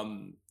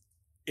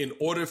 in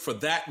order for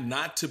that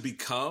not to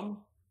become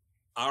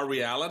our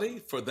reality,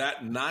 for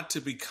that not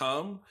to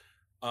become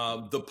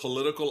the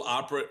political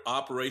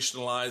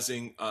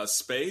operationalizing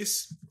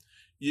space,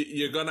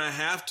 you're going to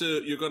have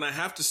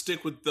to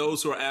stick with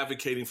those who are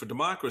advocating for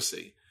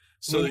democracy,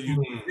 so that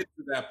you can get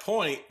to that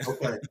point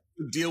to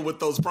deal with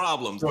those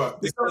problems.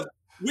 Because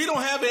we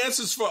don't have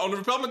answers on the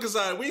Republican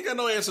side. We ain't got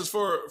no answers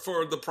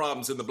for the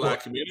problems in the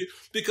Black community,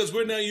 because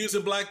we're now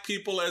using Black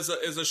people as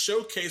a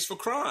showcase for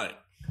crime.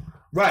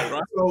 Right.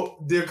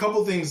 So there are a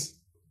couple things.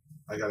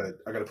 I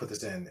gotta put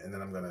this in, and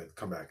then I'm gonna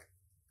come back.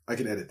 I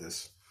can edit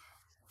this.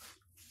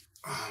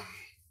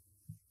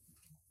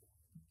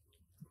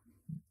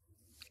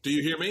 Do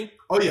you hear me?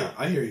 Oh yeah,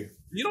 I hear you.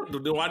 You don't.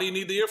 Why do you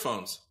need the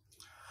earphones?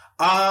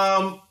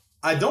 I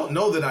don't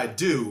know that I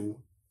do.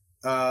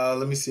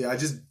 Let me see.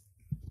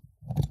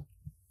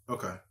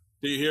 Okay.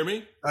 Do you hear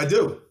me? I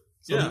do.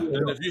 So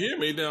and if you hear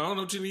me, then I don't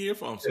know what you need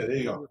earphones. Yeah, there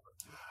you go.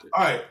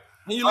 All right.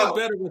 And you look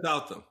better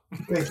without them.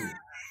 Thank you.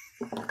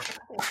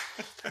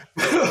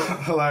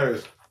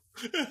 Hilarious.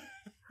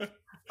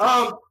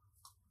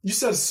 You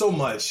said so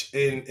much,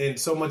 and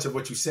so much of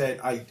what you said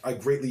I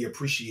greatly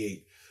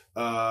appreciate.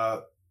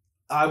 I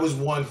was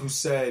one who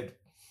said,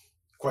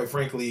 quite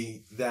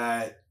frankly,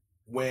 that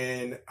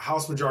when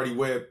House Majority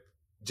Whip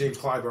James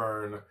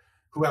Clyburn,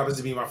 who happens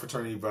to be my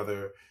fraternity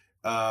brother,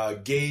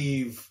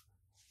 gave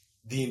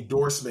the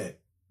endorsement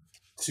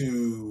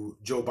to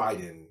Joe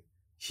Biden,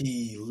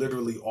 he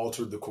literally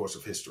altered the course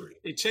of history.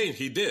 It changed.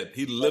 He did.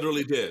 He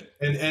literally did.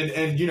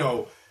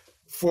 And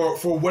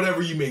for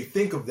whatever you may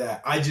think of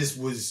that, I just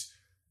was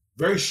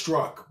very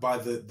struck by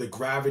the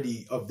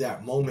gravity of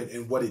that moment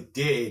and what it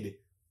did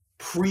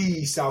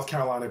pre-South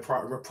Carolina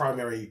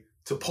primary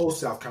to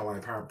post-South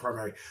Carolina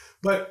primary.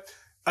 But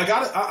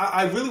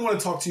I really want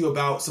to talk to you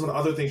about some of the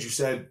other things you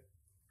said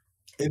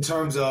in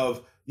terms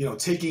of,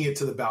 taking it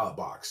to the ballot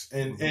box.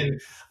 And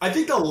I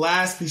think the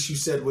last piece you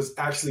said was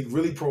actually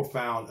really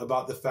profound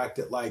about the fact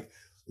that,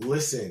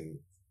 listen,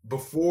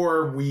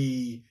 before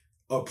we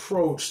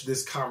approach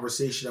this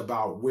conversation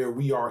about where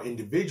we are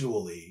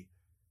individually,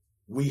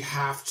 we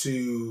have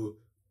to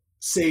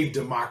save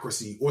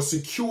democracy or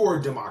secure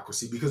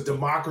democracy, because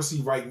democracy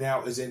right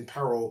now is in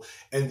peril,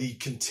 and the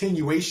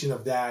continuation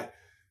of that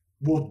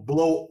will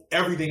blow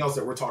everything else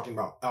that we're talking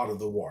about out of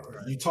the water.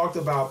 Right. You talked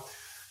about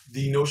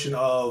the notion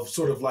of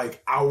sort of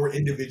like our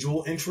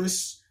individual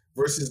interests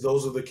versus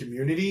those of the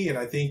community. And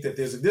I think that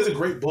there's a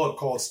great book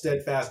called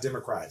Steadfast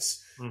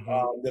Democrats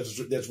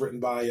that's written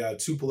by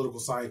two political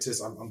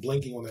scientists. I'm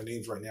blanking on their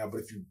names right now,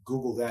 but if you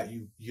Google that,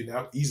 you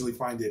now easily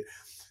find it,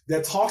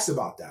 that talks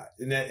about that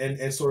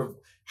and sort of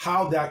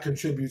how that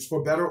contributes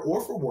for better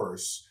or for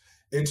worse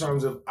in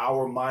terms of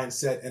our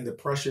mindset and the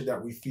pressure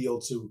that we feel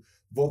to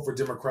vote for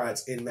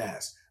Democrats en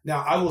masse.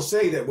 Now, I will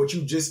say that what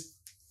you just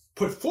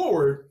put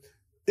forward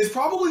is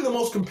probably the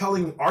most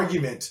compelling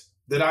argument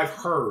that I've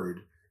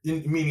heard,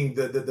 meaning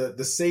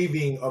the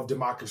saving of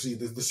democracy,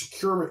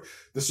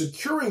 the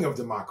securing of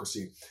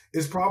democracy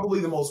is probably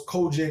the most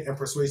cogent and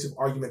persuasive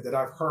argument that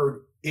I've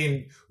heard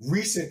in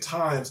recent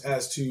times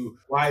as to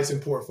why it's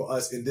important for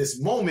us in this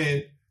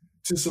moment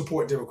to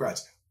support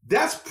Democrats.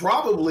 That's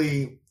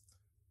probably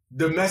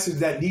the message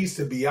that needs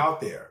to be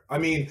out there. I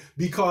mean,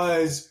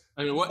 because...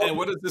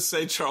 what does this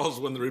say, Charles,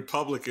 when the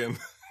Republican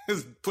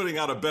is putting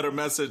out a better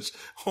message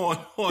on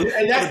the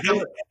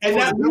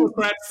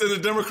Democrats than the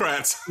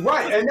Democrats?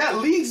 Right, and that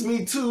leads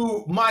me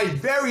to my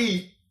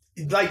very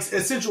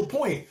essential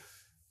point.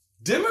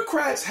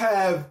 Democrats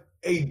have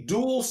a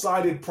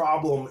dual-sided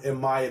problem,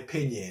 in my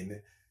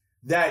opinion,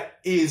 that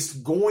is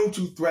going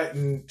to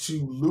threaten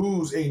to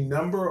lose a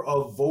number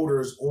of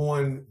voters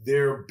on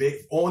their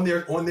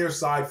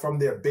side from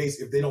their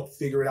base if they don't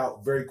figure it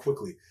out very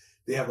quickly.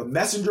 They have a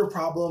messenger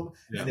problem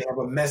and they have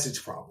a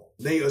message problem.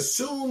 They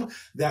assume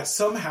that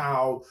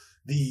somehow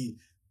the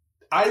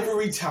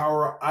ivory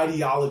tower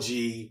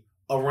ideology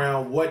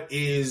around what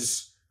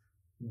is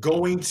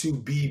going to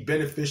be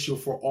beneficial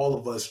for all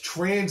of us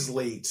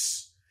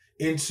translates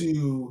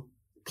into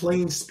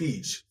plain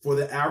speech for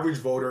the average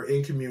voter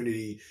in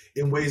community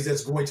in ways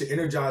that's going to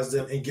energize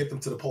them and get them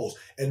to the polls.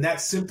 And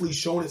that's simply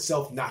shown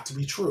itself not to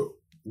be true.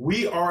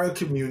 We are a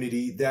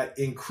community that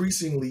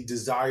increasingly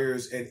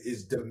desires and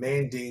is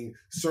demanding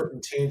certain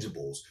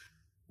tangibles.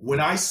 When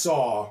I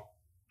saw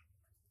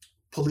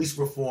police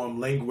reform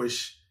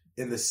languish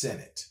in the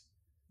Senate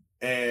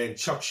and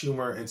Chuck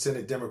Schumer and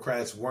Senate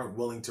Democrats weren't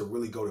willing to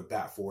really go to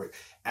bat for it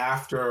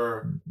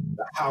after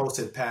the House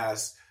had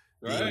passed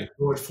the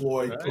George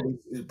Floyd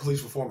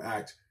Police Reform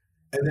Act,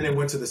 and then it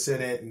went to the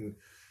Senate, and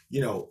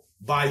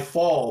by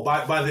before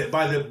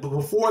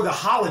the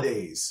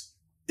holidays,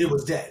 it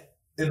was dead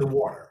in the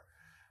water.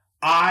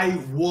 I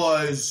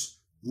was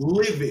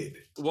livid.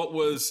 What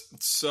was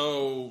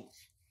so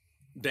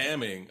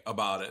damning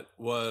about it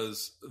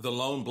was the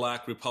lone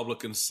black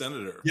Republican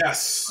senator,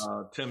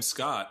 Tim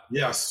Scott,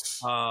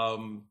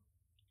 didn't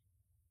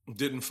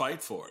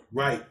fight for it.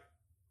 Right.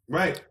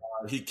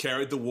 He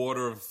carried the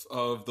water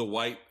of the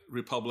white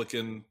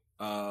Republican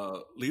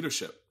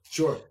leadership.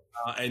 Sure.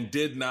 And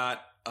did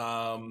not,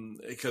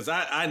 because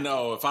I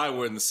know if I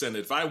were in the Senate,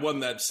 if I won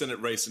that Senate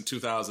race in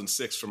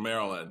 2006 from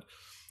Maryland,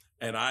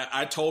 and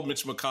I told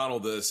Mitch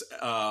McConnell this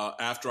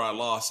after I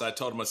lost, I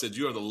told him, I said,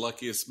 "You are the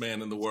luckiest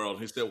man in the world."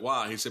 He said,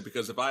 "Why?" He said,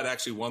 "Because if I'd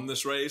actually won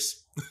this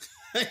race,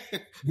 it'd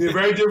be a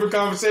very different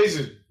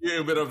conversation. It would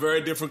have been a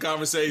very different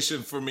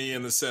conversation for me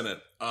in the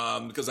Senate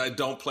because I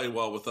don't play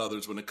well with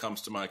others when it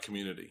comes to my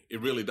community.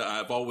 It really does.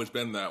 I've always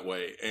been that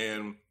way.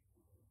 And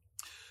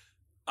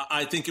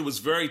I think it was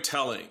very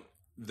telling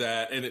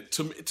that, and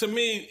to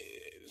me,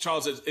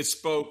 Charles, it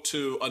spoke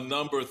to a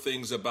number of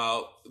things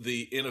about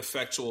the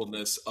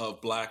ineffectualness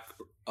of black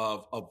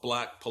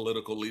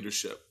political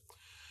leadership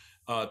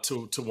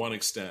to one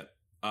extent,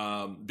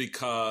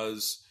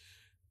 because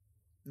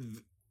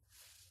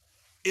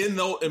in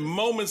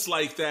moments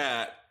like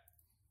that,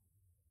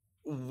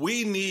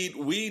 we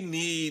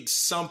need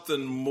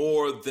something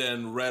more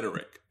than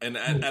rhetoric, and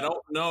I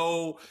don't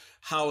know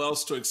how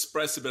else to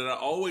express it, but I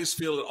always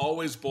feel it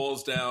always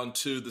boils down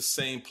to the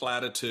same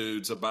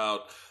platitudes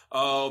about,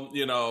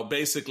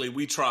 basically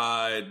we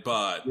tried,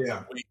 but we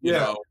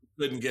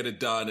couldn't get it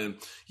done, and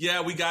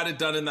we got it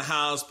done in the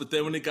House, but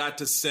then when it got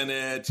to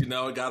Senate,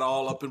 it got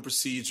all up in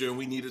procedure, and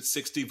we needed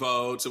 60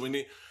 votes,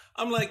 and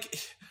I'm like,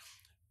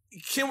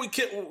 Can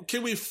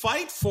we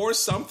fight for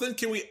something?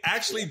 Can we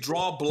actually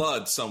draw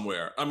blood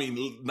somewhere? I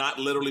mean, not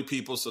literally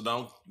people. So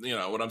don't,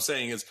 what I'm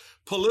saying is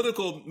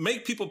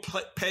make people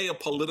pay a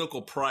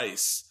political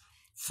price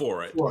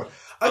for it. Sure.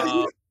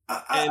 And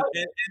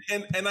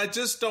I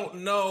just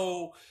don't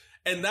know.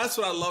 And that's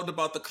what I loved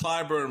about the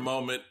Clyburn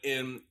moment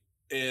in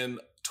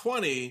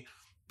 20,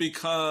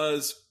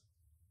 because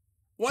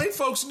white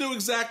folks knew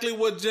exactly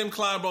what Jim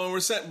Clyburn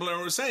was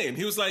saying.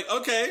 He was like,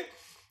 okay,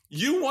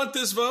 you want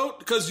this vote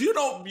because you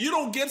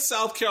don't get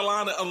South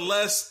Carolina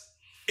unless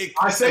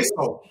I say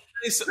so.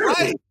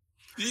 Right.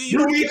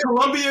 You need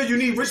Columbia. You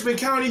need Richmond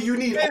County. You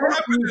need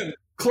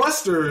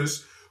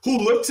clusters who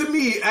look to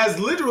me as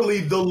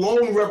literally the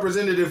lone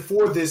representative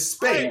for this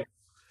space.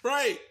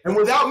 Right. And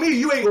without me,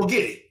 you ain't gonna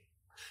get it.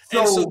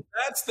 So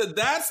that's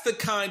the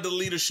kind of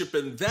leadership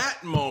in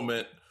that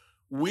moment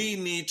we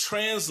need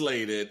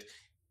translated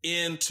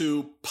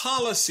into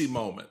policy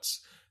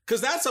moments.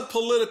 Because that's a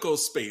political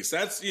space.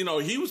 That's,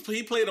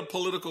 he played a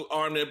political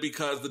arm there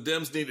because the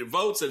Dems needed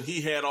votes and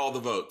he had all the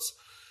votes.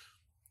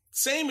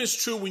 Same is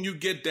true when you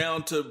get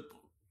down to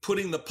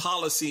putting the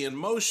policy in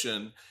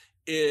motion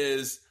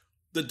is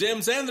the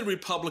Dems and the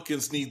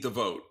Republicans need the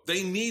vote.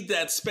 They need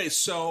that space.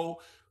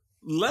 So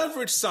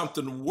leverage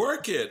something,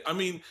 work it. I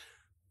mean,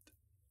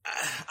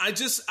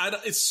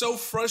 it's so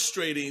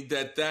frustrating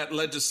that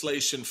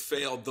legislation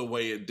failed the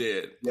way it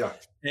did. Yeah.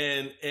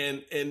 And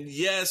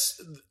yes,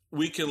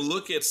 we can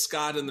look at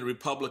Scott and the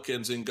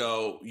Republicans and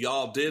go,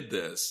 y'all did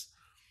this.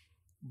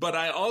 But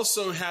I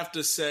also have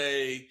to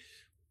say,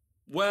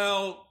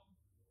 well,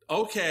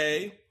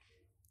 okay,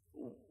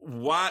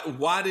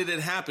 why did it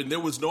happen? There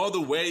was no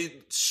other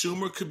way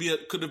Schumer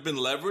could have been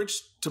leveraged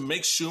to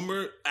make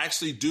Schumer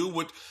actually do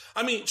what,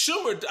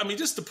 Schumer,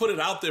 just to put it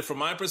out there from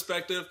my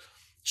perspective,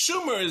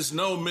 Schumer is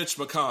no Mitch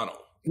McConnell.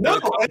 No,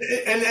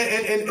 and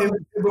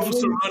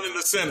who's running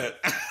the Senate.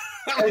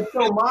 And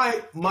so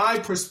my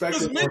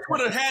perspective, because Mitch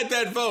would have had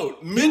that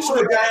vote. Mitch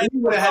would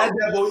have had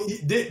that vote.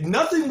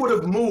 Nothing would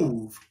have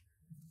moved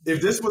if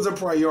this was a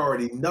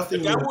priority. Nothing.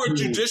 If that were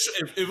judicial,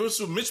 if it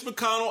was Mitch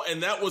McConnell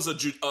and that was a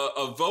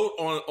vote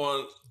on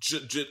a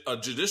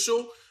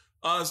judicial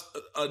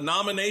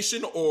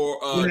nomination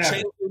or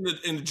change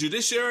in the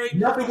judiciary,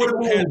 nothing would have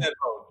moved.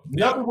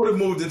 Nothing would have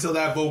moved until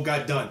that vote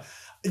got done.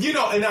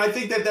 And I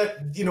think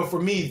that for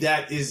me,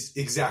 that is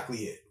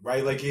exactly it,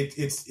 right? Like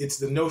it's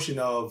the notion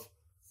of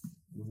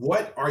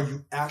what are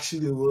you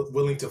actually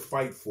willing to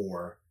fight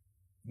for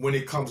when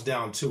it comes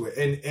down to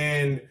it?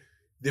 And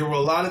there were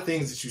a lot of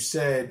things that you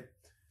said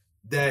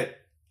that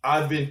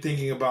I've been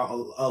thinking about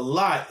a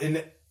lot.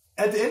 And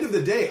at the end of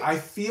the day, I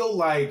feel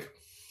like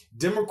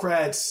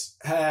Democrats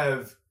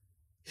have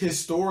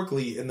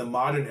historically in the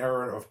modern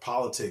era of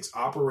politics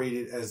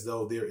operated as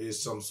though there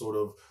is some sort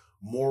of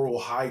moral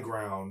high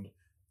ground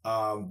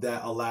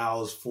that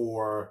allows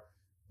for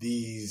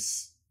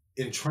these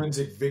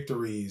intrinsic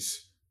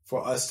victories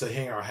for us to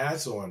hang our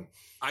hats on.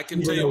 I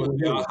can tell you what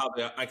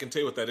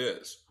that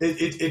is.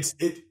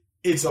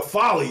 It's a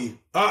folly.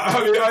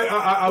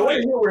 I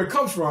want to hear where it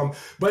comes from,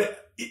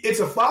 but it's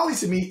a folly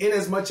to me in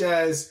as much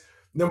as,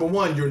 number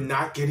one, you're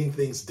not getting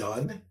things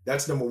done.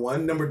 That's number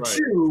one. Number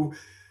two,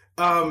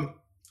 the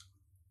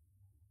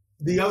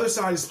other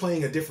side is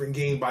playing a different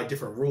game by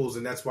different rules,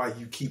 and that's why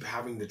you keep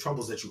having the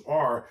troubles that you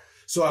are.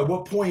 So at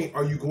what point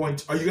are you going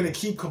to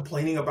keep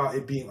complaining about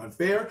it being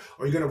unfair?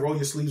 Or are you going to roll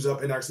your sleeves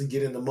up and actually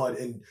get in the mud?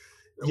 And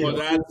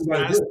that's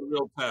the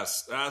real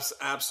test. That's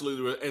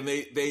absolutely real. And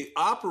they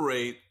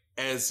operate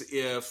as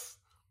if,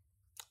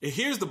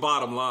 here's the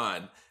bottom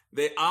line.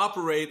 They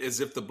operate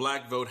as if the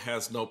black vote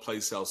has no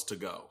place else to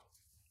go.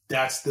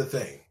 That's the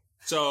thing.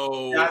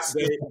 So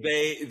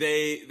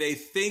they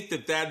think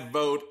that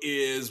vote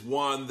is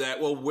one that,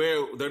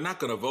 they're not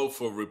going to vote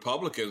for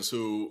Republicans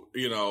who,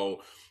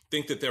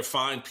 think that they're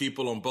fine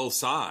people on both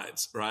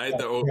sides, right?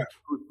 Who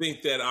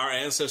think that our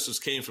ancestors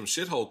came from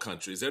shithole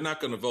countries. They're not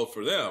going to vote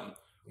for them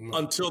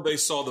until they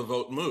saw the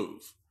vote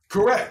move.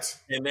 Correct.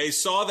 And they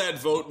saw that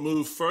vote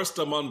move first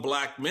among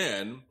black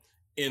men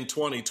in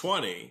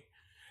 2020.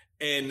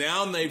 And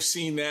now they've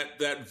seen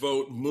that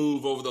vote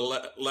move over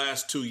the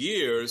last 2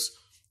 years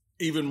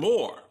even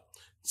more.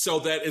 So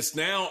that it's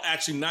now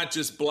actually not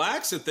just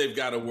blacks that they've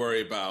got to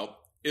worry about.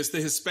 It's the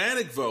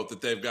Hispanic vote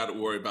that they've got to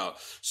worry about.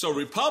 So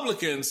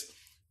Republicans,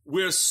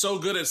 we're so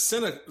good at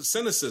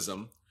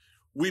cynicism.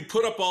 We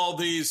put up all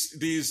these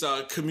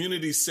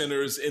community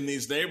centers in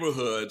these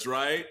neighborhoods,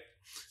 right?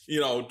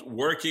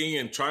 Working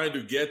and trying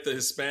to get the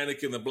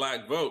Hispanic and the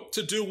black vote.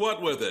 To do what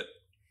with it?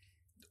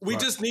 We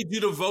just need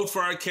you to vote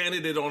for our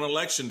candidate on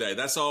election day.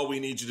 That's all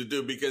we need you to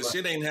do, because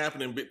shit ain't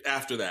happening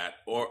after that.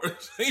 Or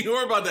you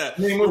worry about that.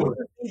 We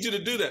need you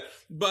to do that.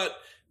 But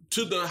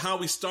to how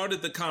we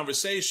started the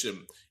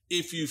conversation,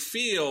 if you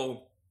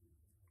feel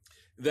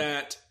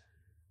that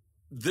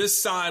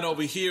this side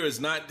over here is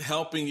not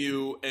helping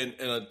you and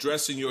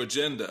addressing your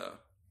agenda,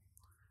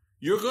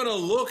 you're going to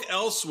look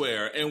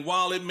elsewhere. And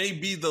while it may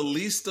be the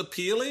least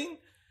appealing,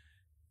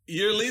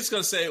 you're at least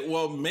going to say,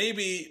 well,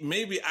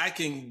 maybe I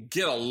can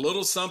get a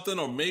little something,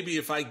 or maybe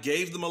if I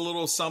gave them a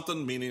little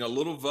something, meaning a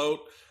little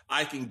vote,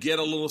 I can get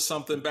a little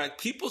something back.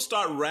 People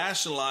start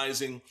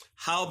rationalizing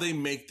how they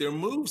make their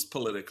moves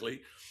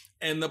politically.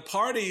 And the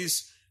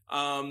parties,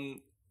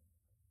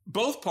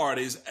 both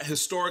parties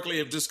historically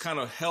have just kind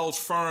of held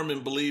firm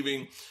in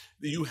believing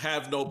that you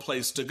have no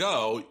place to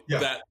go.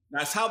 Yeah.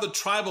 That's how the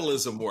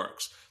tribalism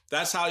works.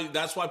 That's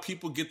why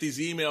people get these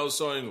emails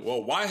saying,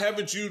 well, why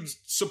haven't you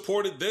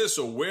supported this,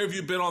 or where have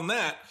you been on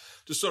that,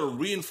 to sort of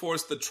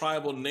reinforce the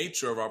tribal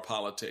nature of our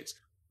politics.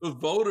 The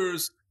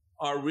voters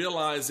are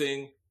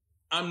realizing,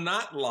 I'm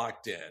not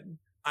locked in.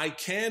 I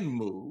can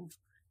move.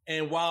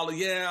 And while,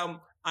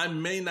 I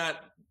may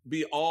not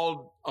be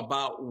all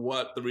about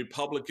what the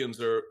Republicans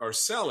are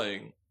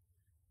selling,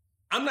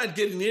 I'm not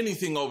getting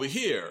anything over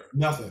here.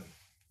 Nothing.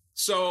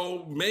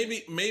 So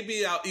maybe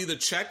I'll either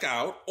check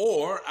out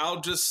or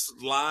I'll just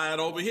slide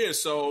over here.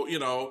 So,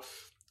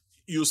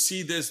 you'll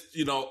see this,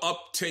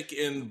 uptick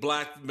in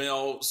black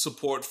male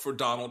support for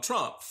Donald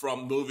Trump,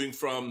 from moving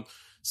from,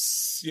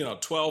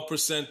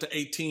 12% to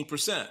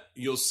 18%.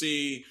 You'll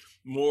see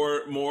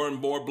more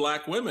and more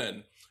black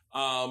women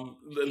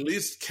at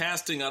least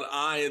casting an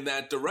eye in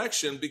that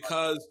direction,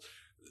 because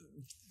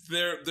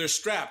they're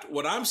strapped.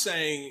 What I'm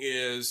saying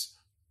is,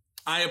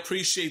 I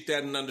appreciate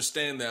that and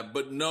understand that,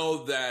 but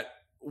know that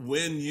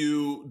when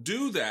you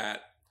do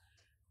that,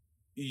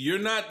 you're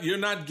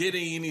not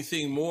getting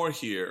anything more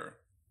here.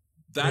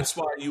 That's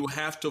why you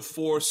have to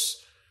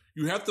force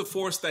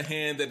the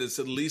hand that is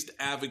at least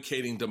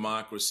advocating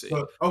democracy.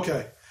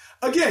 Okay.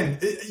 Again,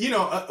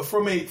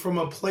 from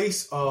a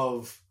place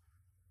of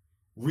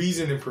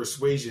reason and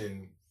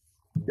persuasion,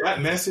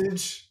 that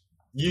message,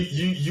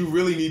 you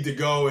really need to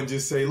go and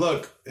just say,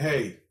 look,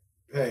 hey,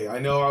 I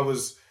know I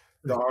was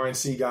the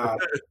RNC guy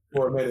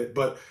for a minute,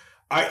 but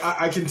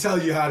I can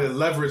tell you how to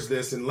leverage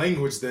this and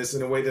language this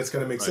in a way that's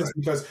going to make sense.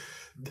 Because,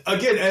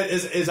 again,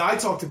 as I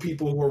talk to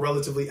people who are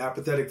relatively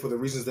apathetic for the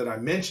reasons that I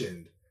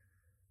mentioned,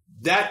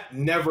 that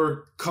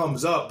never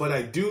comes up. But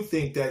I do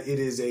think that it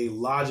is a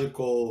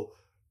logical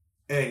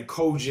and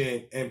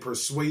cogent and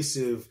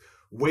persuasive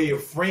way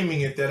of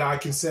framing it that I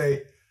can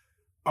say,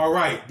 all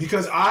right,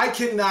 because I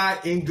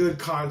cannot in good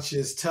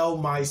conscience tell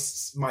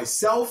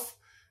myself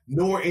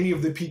nor any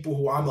of the people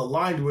who I'm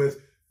aligned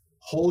with,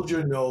 hold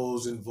your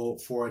nose and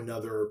vote for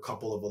another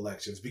couple of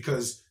elections,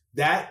 because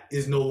that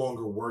is no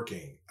longer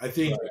working. I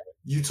think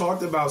you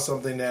talked about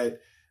something that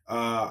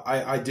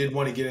I did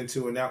want to get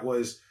into, and that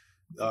was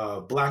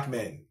Black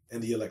men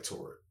and the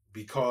electorate.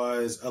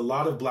 Because a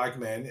lot of Black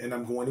men, and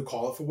I'm going to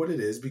call it for what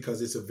it is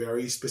because it's a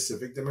very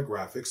specific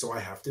demographic, so I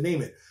have to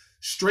name it.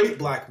 Straight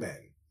Black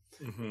men,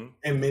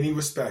 in many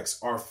respects,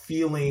 are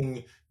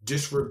feeling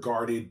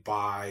disregarded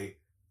by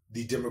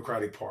the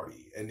Democratic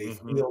Party. And they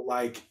feel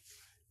like,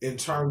 in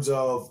terms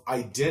of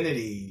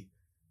identity,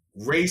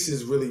 race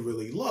is really,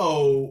 really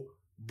low.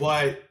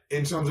 But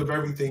in terms of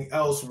everything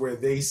else where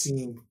they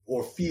seem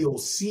or feel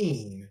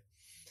seen,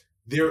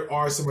 there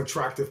are some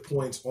attractive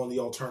points on the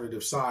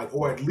alternative side,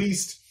 or at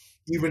least,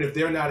 even if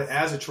they're not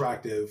as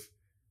attractive,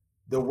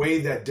 the way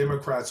that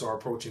Democrats are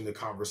approaching the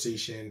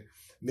conversation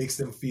makes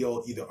them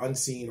feel either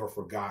unseen or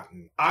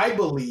forgotten. I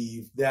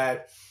believe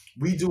that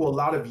we do a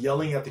lot of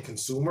yelling at the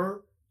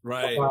consumer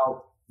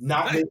about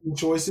not making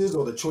choices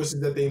or the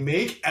choices that they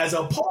make, as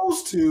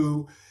opposed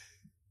to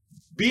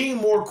being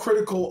more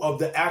critical of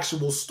the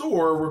actual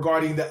store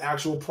regarding the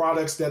actual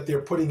products that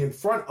they're putting in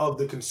front of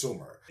the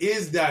consumer.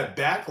 Is that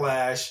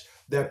backlash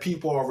that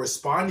people are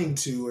responding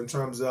to in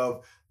terms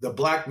of the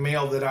Black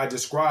male that I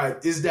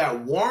described, is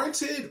that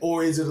warranted,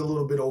 or is it a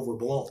little bit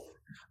overblown?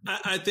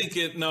 I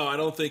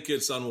don't think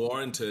it's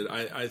unwarranted.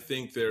 I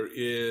think there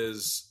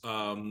is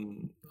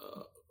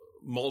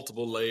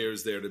multiple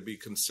layers there to be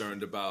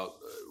concerned about.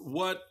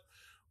 What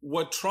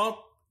Trump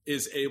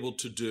is able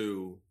to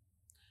do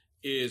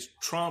is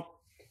Trump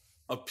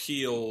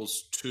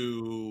appeals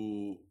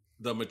to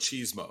the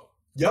machismo.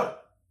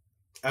 Yep,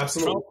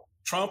 absolutely.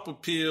 Trump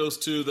appeals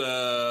to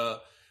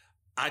the,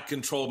 I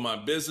control my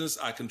business,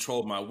 I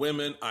control my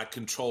women, I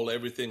control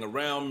everything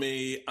around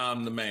me,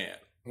 I'm the man,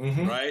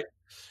 right?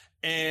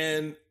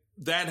 And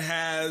that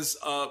has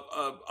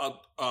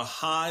a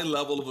high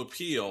level of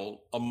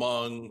appeal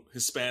among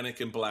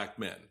Hispanic and Black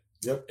men.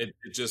 Yep, it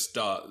just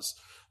does.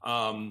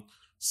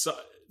 So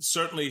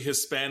certainly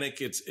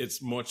Hispanic,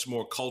 it's much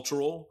more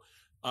cultural.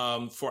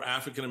 For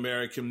African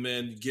American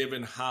men,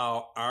 given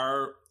how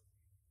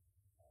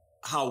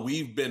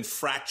we've been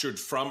fractured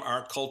from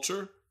our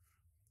culture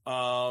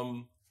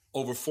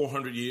over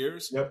 400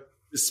 years,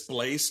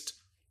 displaced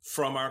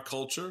from our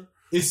culture.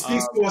 It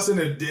speaks to us in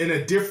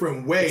a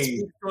different way. It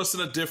speaks to us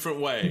in a different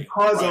way.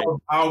 Because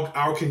of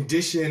our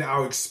condition,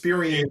 our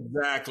experience.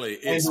 Exactly.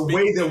 And the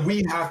way that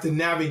we have to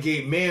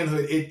navigate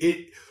manhood,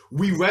 it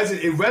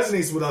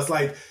resonates with us,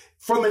 like,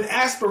 from an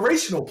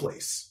aspirational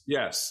place.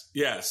 Yes.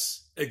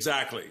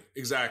 Exactly.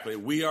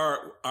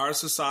 Our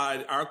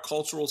society, our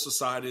cultural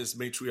society is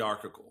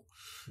matriarchal.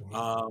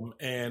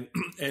 And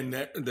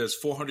there's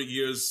 400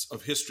 years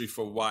of history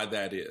for why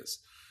that is.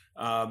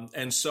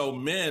 And so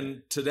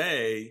men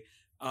today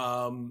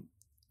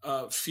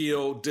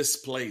feel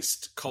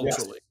displaced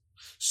culturally.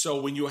 Yes.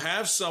 So when you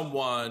have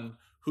someone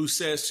who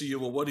says to you,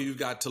 well, what do you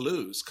got to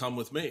lose? Come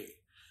with me.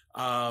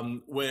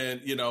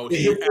 When,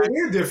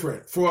 hear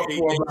different for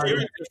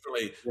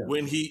differently. Yeah.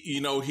 When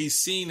he's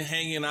seen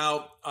hanging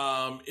out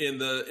in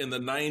the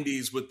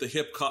 90s with the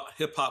hip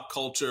hop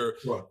culture,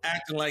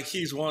 acting like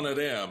he's one of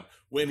them,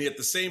 when at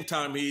the same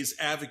time he's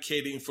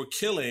advocating for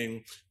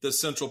killing the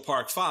Central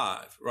Park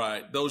Five,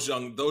 right? Those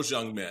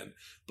young men,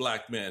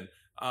 Black men.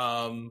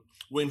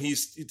 When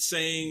he's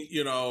saying,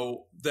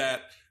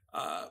 that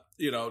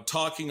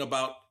talking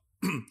about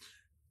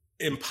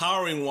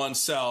empowering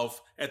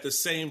oneself, at the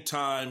same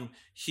time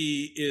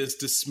he is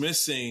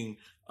dismissing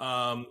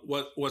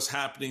what's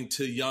happening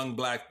to young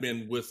Black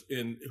men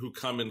who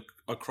come in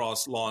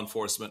across law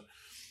enforcement.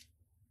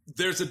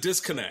 There's a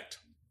disconnect.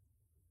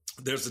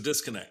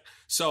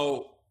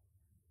 So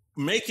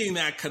making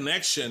that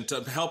connection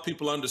to help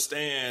people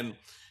understand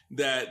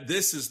that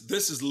this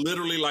is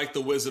literally like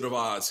the Wizard of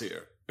Oz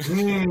here.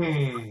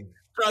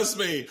 Trust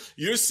me,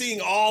 you're seeing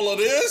all of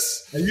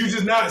this. And you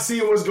just not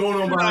seeing what's going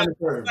on behind the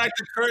curtain. Back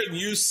the curtain,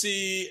 you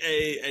see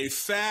a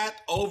fat,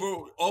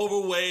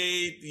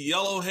 overweight,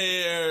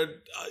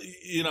 yellow-haired,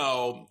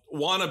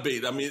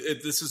 wannabe. I mean,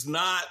 this is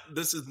not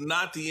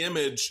the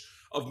image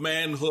of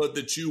manhood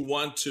that you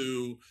want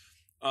to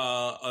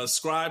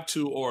ascribe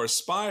to or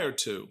aspire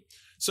to.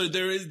 So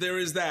there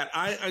is that.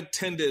 I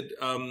attended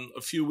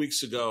a few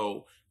weeks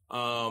ago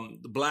the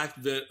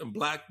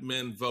Black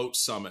Men Vote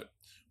Summit,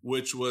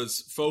 which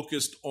was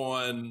focused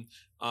on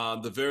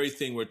the very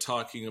thing we're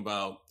talking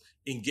about,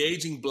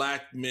 engaging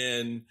Black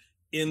men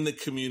in the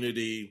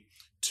community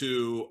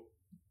to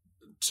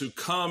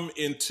come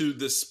into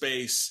this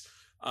space,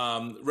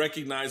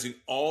 recognizing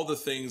all the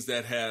things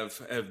that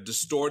have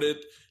distorted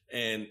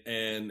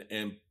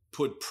and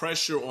put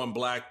pressure on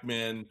Black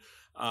men,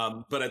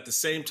 but at the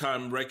same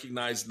time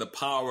recognizing the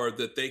power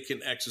that they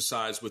can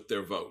exercise with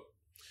their vote.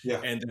 Yeah.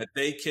 And that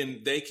they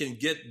can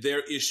get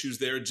their issues,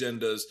 their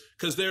agendas,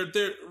 because they're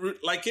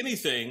like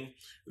anything,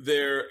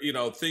 they're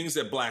things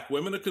that Black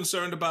women are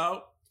concerned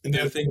about, and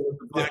there are things that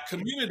the Black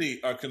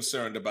community are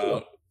concerned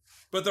about,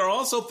 but there are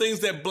also things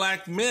that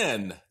Black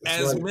men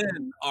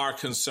men are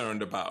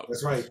concerned about.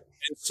 That's right.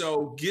 And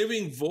so,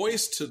 giving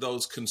voice to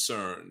those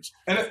concerns.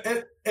 And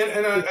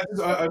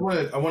I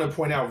want to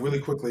point out really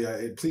quickly.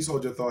 Please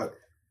hold your thought.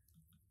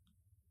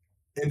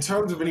 In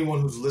terms of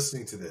anyone who's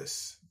listening to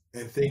this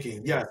and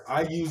thinking, yes,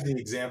 I've used the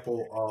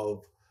example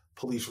of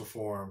police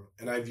reform,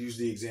 and I've used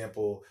the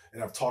example,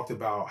 and I've talked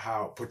about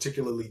how,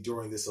 particularly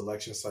during this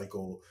election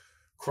cycle,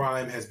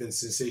 crime has been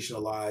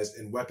sensationalized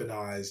and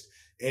weaponized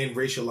and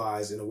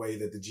racialized in a way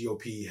that the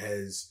GOP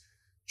has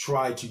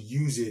tried to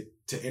use it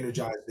to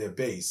energize their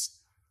base.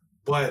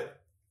 But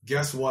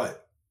guess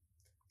what?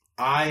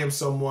 I am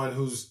someone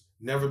who's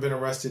never been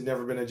arrested,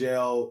 never been in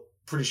jail.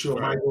 Pretty sure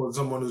Michael is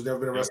someone who's never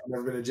been arrested,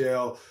 never been in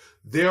jail.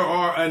 There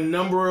are a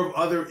number of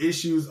other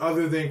issues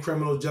other than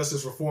criminal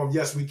justice reform.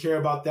 Yes, we care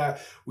about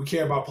that. We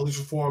care about police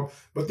reform.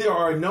 But there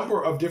are a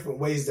number of different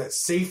ways that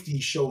safety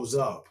shows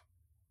up,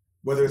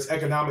 whether it's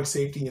economic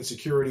safety and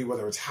security,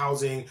 whether it's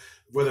housing,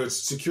 whether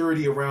it's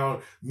security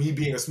around me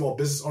being a small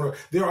business owner.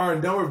 There are a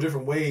number of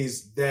different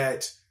ways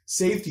that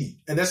safety,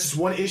 and that's just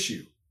one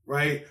issue,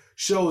 right,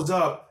 shows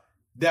up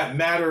that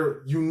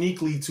matter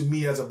uniquely to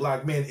me as a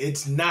Black man.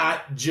 It's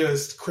not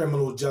just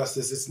criminal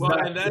justice. It's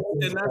not. And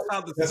that's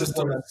how the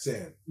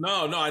system.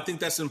 No, I think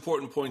that's an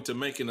important point to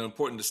make and an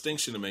important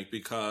distinction to make,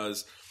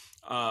 because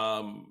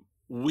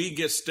we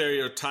get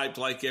stereotyped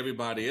like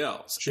everybody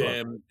else.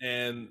 Sure.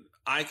 And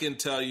I can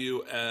tell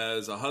you,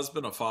 as a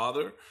husband, a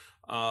father,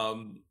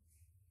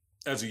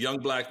 as a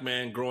young Black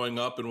man growing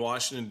up in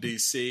Washington,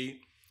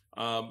 D.C.,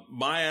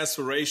 my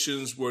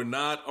aspirations were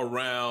not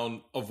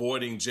around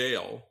avoiding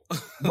jail.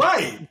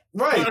 Right.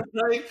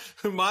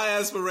 My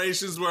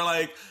aspirations were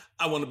like,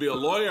 I want to be a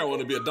lawyer. I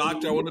want to be a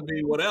doctor. I want to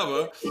be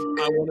whatever.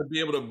 I want to be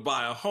able to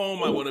buy a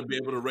home. I want to be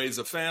able to raise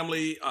a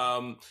family.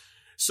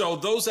 So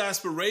those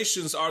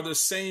aspirations are the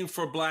same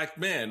for Black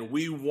men.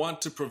 We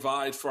want to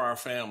provide for our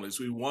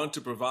families. We want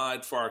to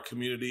provide for our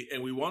community,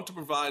 and we want to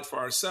provide for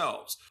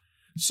ourselves.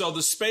 So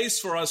the space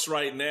for us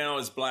right now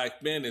as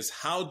Black men is,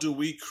 how do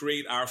we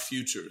create our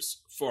futures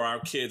for our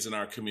kids and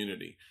our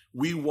community?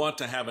 We want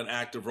to have an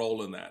active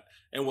role in that.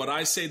 And what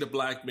I say to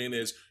Black men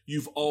is,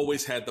 you've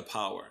always had the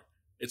power.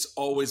 It's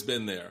always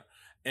been there.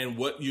 And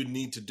what you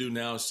need to do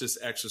now is just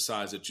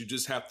exercise it. You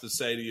just have to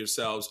say to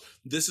yourselves,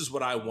 this is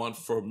what I want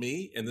for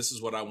me, and this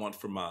is what I want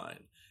for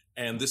mine.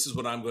 And this is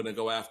what I'm going to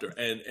go after.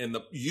 And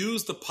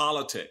use the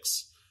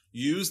politics.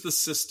 Use the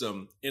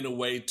system in a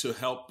way to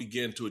help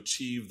begin to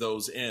achieve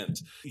those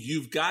ends.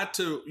 You've got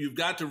to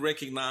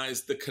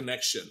recognize the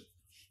connection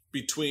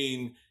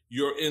between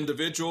your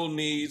individual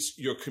needs,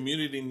 your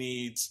community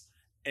needs,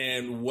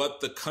 and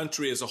what the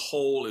country as a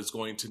whole is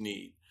going to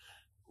need.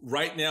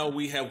 Right now,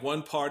 we have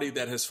one party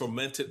that has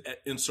fomented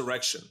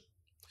insurrection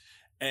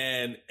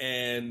and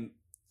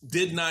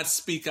did not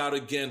speak out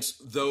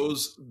against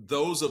those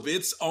of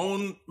its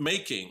own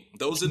making,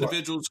 those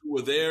individuals who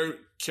were there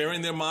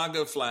carrying their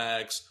MAGA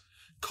flags,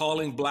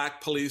 calling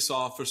Black police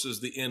officers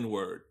the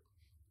N-word,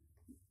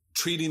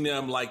 treating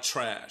them like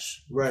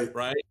trash. Right.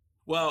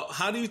 Well,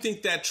 how do you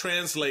think that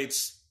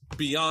translates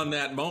beyond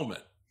that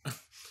moment?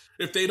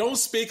 If they don't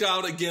speak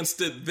out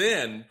against it,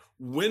 then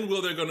when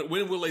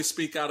will they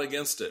speak out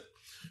against it?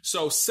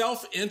 So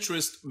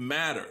self-interest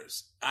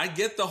matters. I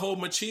get the whole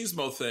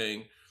machismo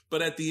thing,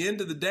 but at the end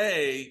of the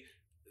day,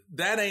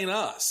 that ain't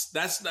us.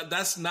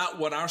 That's not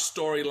what our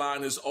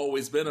storyline has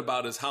always been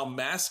about, is how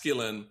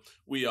masculine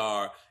we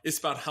are. It's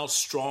about how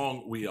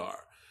strong we are,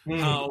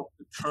 how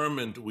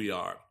determined we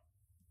are,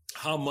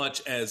 how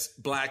much as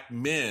Black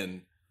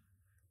men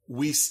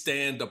we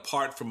stand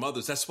apart from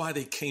others. That's why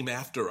they came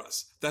after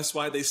us. That's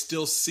why they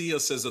still see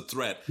us as a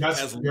threat,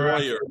 as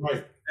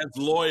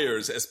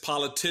lawyers, as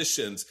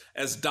politicians,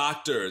 as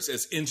doctors,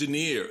 as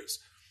engineers.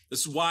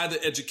 This is why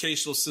the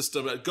educational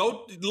system, I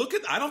don't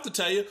have to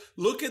tell you,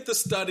 look at the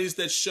studies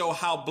that show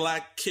how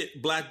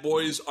Black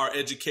boys are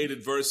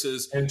educated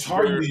versus and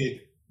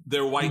targeted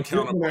their white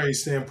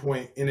counterparts.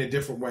 Standpoint in a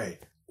different way.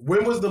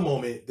 when was the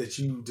moment that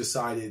you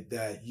decided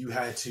that you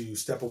had to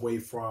step away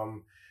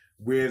from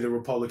where the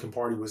Republican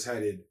Party was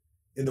headed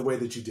in the way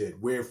that you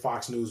did, where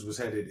Fox News was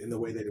headed in the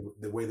way that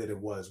it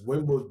was?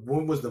 When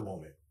was the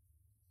moment?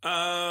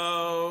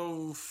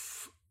 The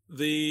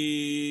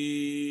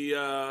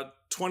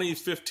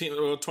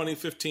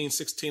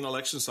 2015-16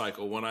 election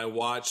cycle, when I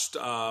watched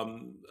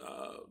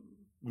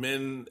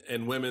men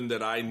and women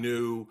that I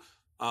knew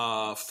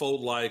fold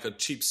like a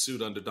cheap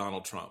suit under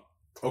Donald Trump.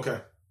 Okay.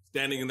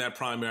 Standing in that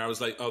primary, I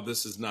was like, oh,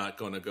 this is not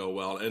going to go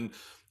well.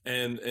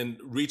 And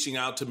reaching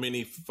out to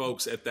many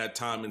folks at that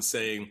time and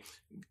saying,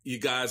 you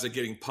guys are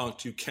getting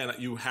punked.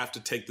 You have to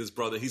take this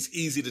brother. He's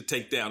easy to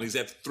take down. He's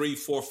at 3,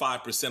 4,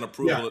 5%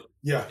 approval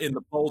in the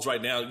polls right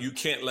now. You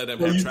can't let him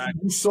have track.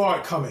 You saw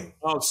it coming.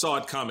 Oh, saw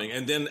it coming.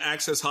 And then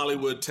Access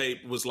Hollywood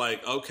tape was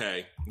like,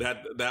 okay,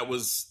 that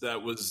was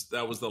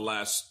the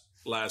last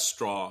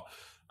straw.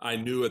 I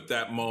knew at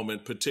that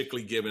moment,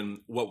 particularly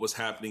given what was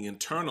happening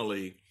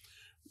internally,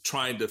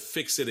 trying to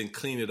fix it and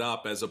clean it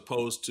up as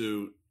opposed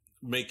to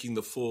making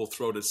the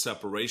full-throated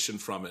separation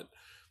from it,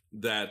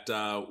 that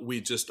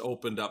we just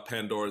opened up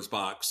Pandora's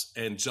box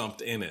and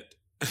jumped in it.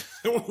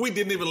 We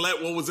didn't even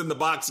let what was in the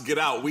box get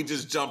out. We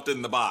just jumped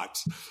in the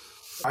box.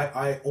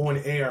 I on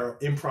air,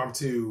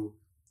 impromptu,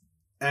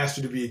 asked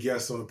you to be a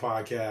guest on the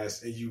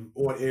podcast, and you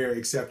on air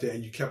accepted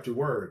and you kept your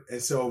word. And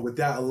so with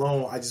that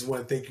alone, I just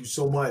want to thank you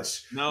so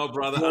much. No,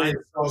 brother, it's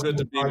so good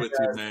to be with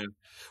you, man.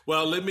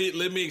 Well, let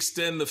me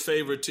extend the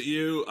favor to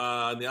you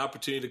and the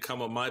opportunity to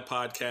come on my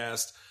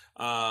podcast.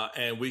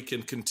 And we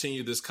can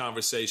continue this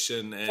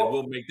conversation, and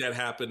we'll make that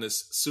happen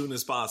as soon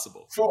as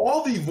possible. For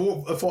all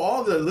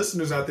the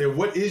listeners out there,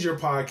 what is your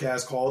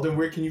podcast called, and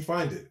where can you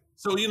find it?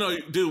 So,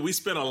 dude, we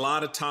spent a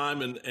lot of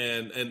time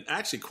and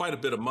actually quite a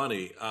bit of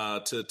money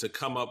to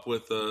come up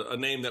with a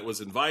name that was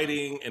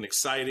inviting and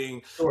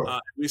exciting. Sure.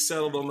 We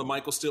settled on the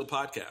Michael Steele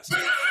podcast.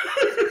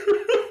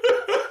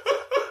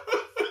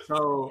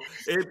 So,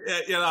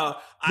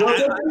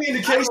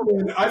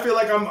 I feel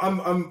like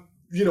I'm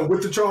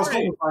with the Charles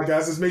Coleman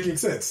podcast, it's making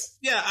sense.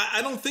 Yeah,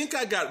 I don't think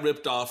I got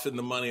ripped off in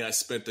the money I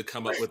spent to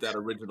come up with that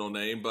original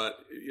name, but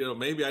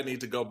maybe I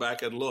need to go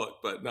back and look.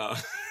 But no.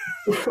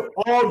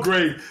 All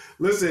great.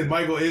 Listen,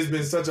 Michael, it's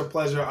been such a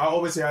pleasure. I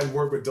always say I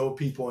work with dope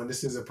people, and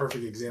this is a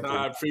perfect example. No,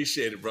 I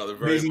appreciate it, brother.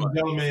 Very much.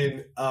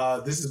 Gentlemen,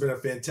 this has been a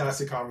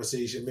fantastic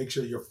conversation. Make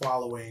sure you're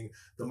following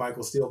the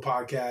Michael Steele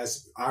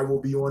podcast. I will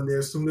be on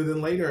there sooner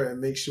than later, and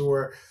make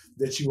sure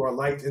that you are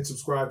liked and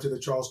subscribed to the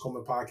Charles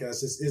Coleman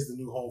podcast. This is the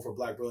new home for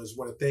Black brothers. I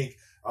want to thank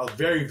our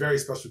very, very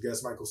special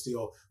guest, Michael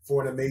Steele,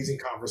 for an amazing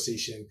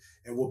conversation,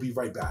 and we'll be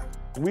right back.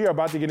 We are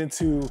about to get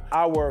into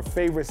our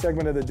favorite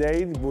segment of the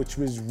day, which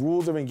was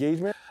Rules of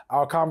Engagement,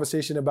 our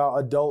conversation about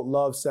adult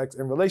love, sex,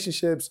 and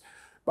relationships.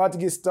 About to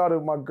get started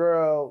with my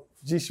girl,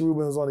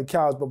 Cherubin, who's on the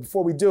couch. But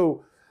before we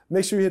do,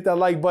 make sure you hit that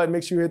like button.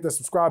 Make sure you hit the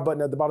subscribe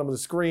button at the bottom of the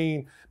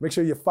screen. Make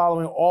sure you're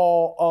following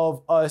all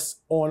of us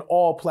on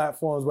all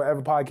platforms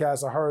wherever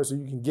podcasts are heard so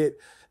you can get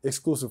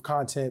exclusive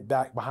content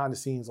back behind the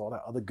scenes, all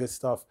that other good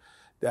stuff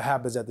that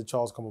happens at the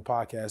Charles Coleman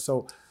podcast.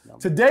 So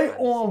today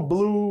on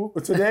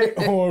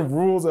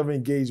Rules of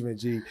Engagement,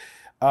 G,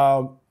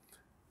 I'm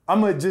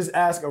going to just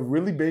ask a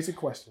really basic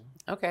question.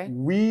 Okay.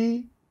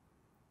 We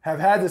have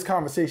had this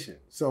conversation.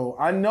 So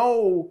I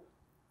know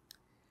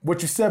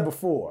what you said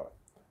before.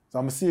 So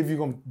I'm going to see if you're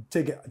going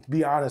to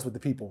be honest with the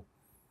people.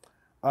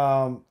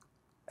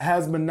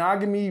 Has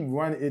monogamy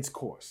run its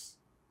course?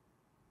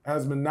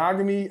 Has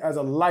monogamy as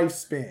a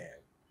lifespan?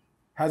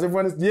 Has it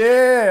run its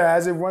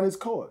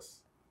course?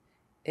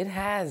 It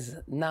has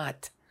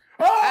not.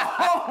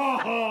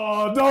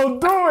 Oh, don't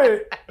do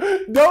it.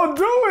 Don't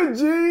do it,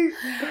 G.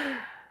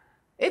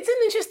 It's an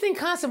interesting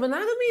concept.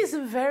 Monogamy is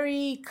a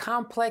very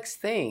complex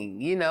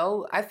thing,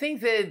 I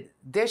think that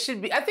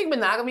I think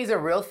monogamy is a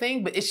real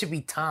thing, but it should be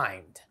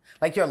timed.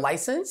 Like your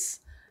license,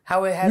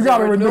 how it has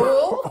a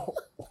renewal.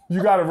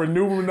 You got to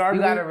renew monogamy?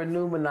 You got to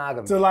renew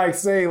monogamy. To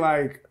say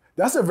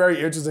that's a very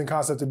interesting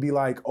concept to be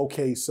like,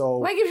 okay, so.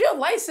 Like if your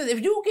license,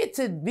 if you get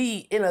to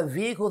be in a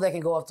vehicle that can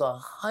go up to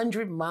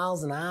 100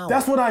 miles an hour.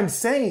 That's what I'm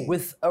saying.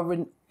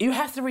 You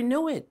have to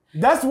renew it.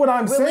 That's what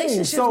I'm saying.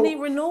 Relationships need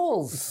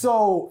renewals.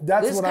 So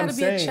that's what I'm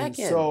saying. There's gotta be a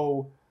check-in.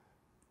 So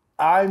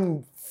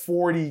I'm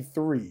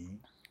 43,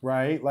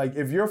 right? Like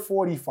if you're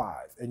 45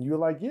 and you're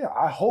like, yeah,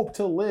 I hope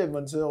to live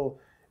until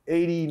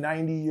 80,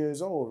 90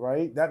 years old,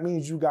 right? That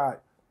means you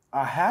got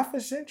a half a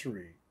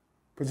century,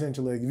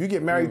 potentially. If you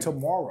get married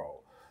tomorrow,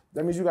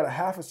 that means you got a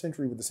half a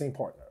century with the same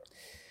partner.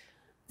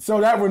 So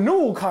that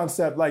renewal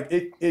concept,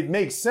 it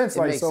makes sense.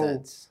 It makes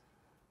sense.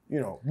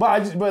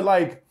 But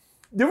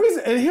the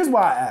reason, and here's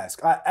why I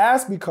ask. I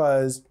ask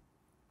because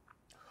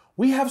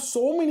we have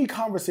so many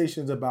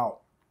conversations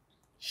about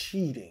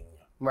cheating.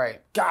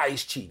 Right.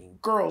 Guys cheating,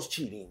 girls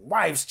cheating,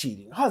 wives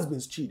cheating,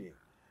 husbands cheating.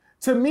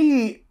 To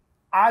me,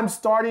 I'm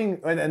starting,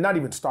 and not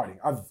even starting,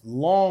 I've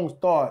long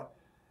thought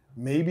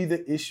maybe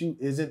the issue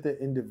isn't the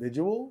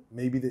individual,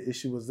 maybe the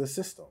issue is the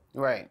system.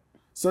 Right.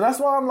 So that's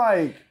why I'm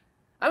like,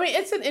 I mean,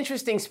 it's an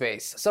interesting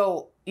space.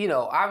 So,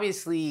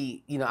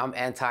 obviously, I'm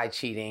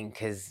anti-cheating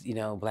because,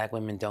 Black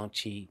women don't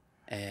cheat.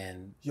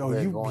 And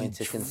we're going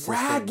to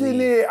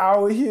dragging it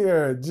out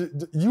here.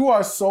 You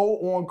are so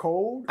on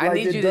code. I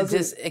need you to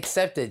just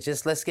accept it.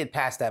 Just let's get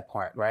past that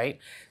part, right?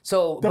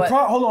 So,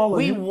 hold on.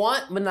 We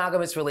want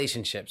monogamous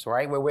relationships,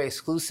 right? Where we're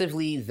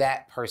exclusively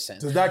that person.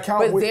 Does that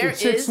count with the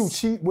chicks who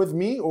cheat with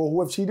me or who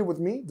have cheated with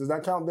me? Does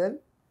that count then?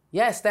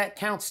 Yes, that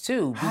counts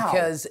too. How?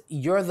 Because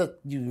you're the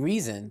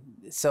reason.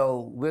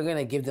 So we're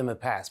gonna give them a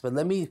pass. But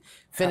let me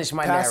finish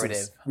my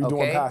narrative. We're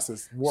doing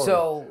passes. Word.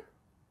 So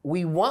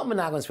we want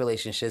monogamous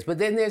relationships, but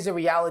then there's the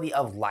reality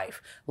of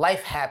life.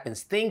 Life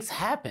happens, things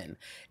happen.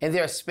 And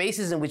there are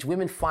spaces in which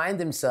women find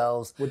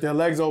themselves with their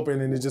legs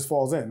open and it just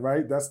falls in,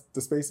 right? That's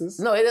the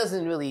spaces? No, it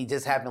doesn't really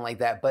just happen like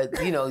that.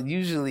 But,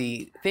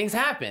 usually things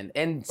happen.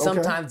 And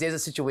sometimes there's a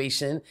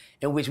situation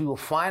in which we will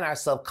find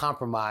ourselves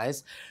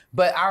compromised.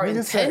 But our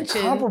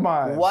intention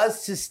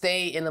was to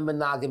stay in a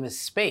monogamous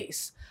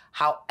space.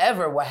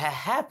 However, what had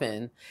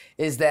happened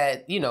is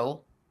that,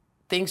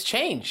 things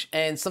change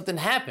and something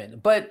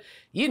happened. But,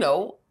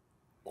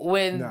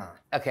 when...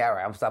 Okay, all right,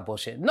 I'm gonna stop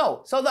bullshit.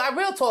 No, so the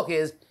real talk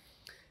is,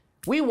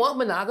 we want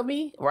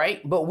monogamy,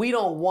 right? But we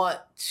don't want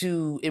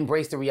to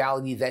embrace the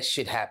reality that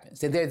shit happens.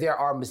 That there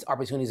are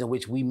opportunities in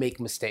which we make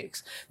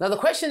mistakes. Now, the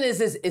question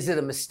is it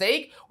a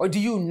mistake or do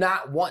you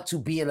not want to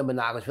be in a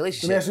monogamous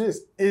relationship? Let me ask you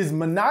this. Is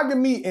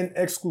monogamy and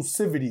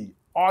exclusivity,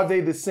 are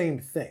they the same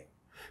thing?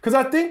 Because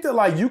I think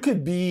that you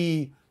could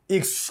be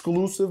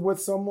exclusive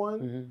with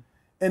someone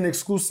and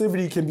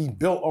exclusivity can be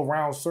built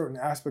around certain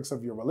aspects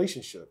of your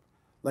relationship.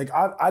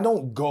 I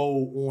don't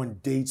go on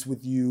dates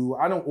with you.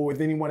 I don't, or with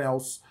anyone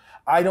else.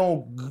 I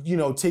don't,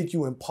 take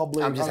you in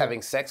public. I'm just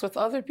having sex with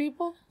other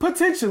people?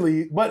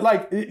 Potentially, but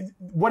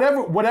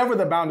whatever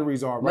the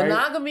boundaries are, right?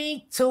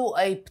 Monogamy to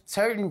a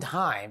certain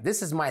time.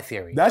 This is my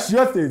theory. That's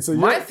your theory. So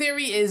my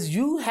theory is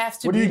you have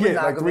to be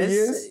monogamous. What do you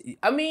get, 3 years?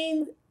 I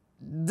mean,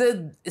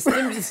 the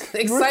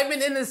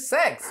excitement in the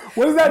sex.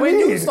 What does that mean?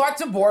 When you start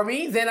to bore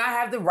me, then I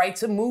have the right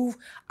to move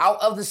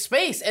out of the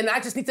space. And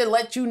I just need to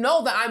let you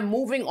know that I'm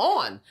moving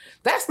on.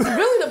 That's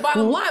really the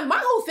bottom line.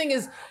 My whole thing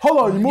is... Hold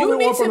on, you're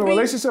moving on from the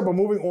relationship or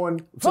moving on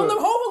from the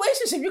whole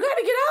relationship? You got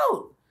to get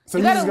out. So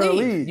you gotta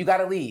leave. You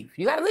gotta leave.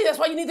 You gotta leave. That's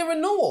why you need the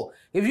renewal.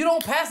 If you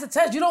don't pass the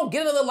test, you don't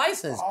get another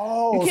license.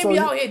 You can't be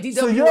out here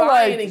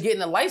DWIing and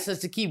getting a license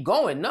to keep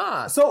going.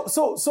 Nah. So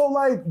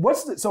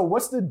what's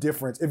the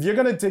difference? If you're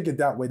gonna take it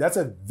that way, that's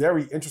a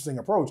very interesting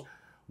approach.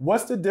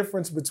 What's the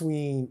difference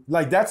between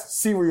that's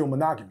serial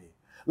monogamy?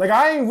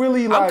 I ain't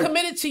really I'm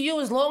committed to you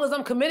as long as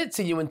I'm committed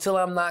to you until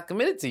I'm not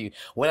committed to you.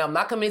 When I'm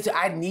not committed to you,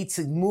 I need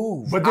to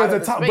move. But there's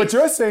a time. But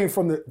you're saying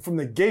from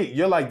the gate,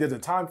 you're there's a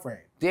time frame.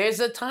 There's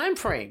a time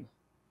frame.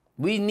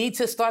 We need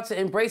to start to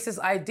embrace this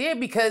idea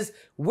because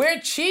we're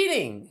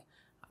cheating.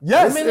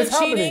 Yes, Women it's are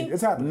cheating. Happening.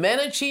 It's happening. Men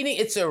are cheating.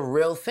 It's a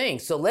real thing.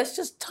 So let's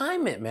just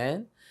time it,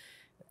 man.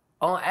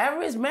 On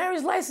average,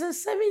 marriage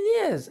license 7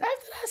 years. After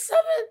that 7,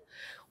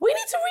 we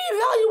need to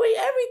reevaluate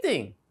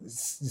everything.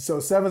 So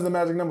 7's the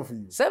magic number for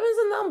you? 7's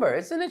the number.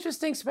 It's an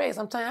interesting space.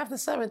 I'm telling you, after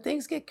 7,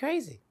 things get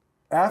crazy.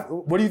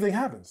 What do you think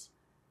happens?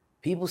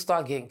 People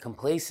start getting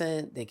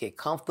complacent. They get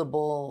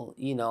comfortable.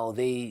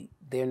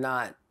 They're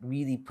not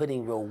really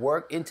putting real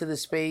work into the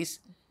space.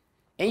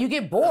 And you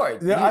get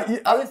bored.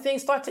 Other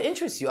things start to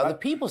interest you. Other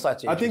people start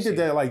to interest you. I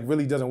think that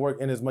really doesn't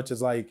work in as much as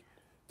the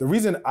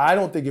reason I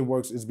don't think it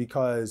works is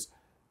because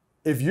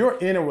if you're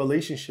in a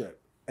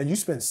relationship and you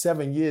spend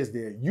 7 years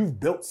there, you've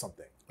built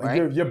something.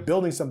 Right. You're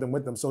building something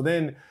with them. So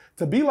then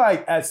to be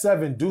at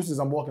 7 deuces,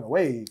 I'm walking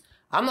away.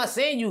 I'm not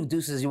saying you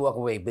deuces, you walk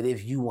away. But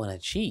if you want to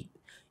cheat,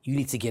 you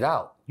need to get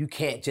out. You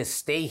can't just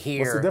stay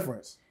here. What's the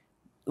difference?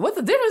 What's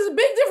the difference? It's a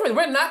big difference.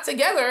 We're not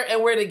together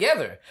and we're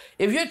together.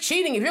 If you're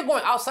cheating, if you're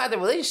going outside the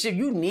relationship,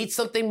 you need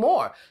something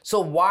more.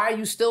 So why are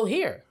you still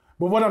here?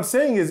 But what I'm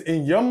saying is,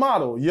 in your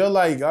model, you're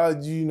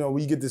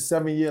we get this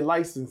 7-year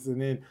license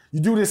and then you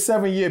do this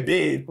 7-year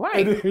bid.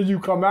 Right. And then you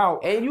come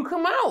out. And you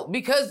come out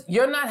because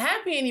you're not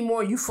happy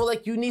anymore. You feel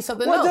like you need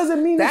something else. What does it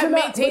mean that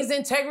maintains the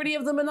integrity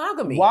of the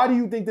monogamy. Why do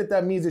you think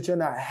that means that you're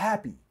not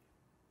happy?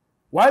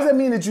 Why does that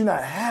mean that you're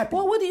not happy?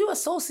 Well, what are you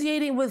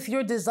associating with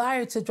your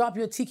desire to drop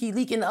your tiki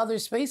leak in other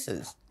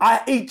spaces?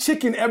 I ate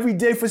chicken every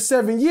day for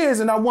 7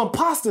 years and I want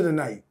pasta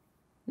tonight.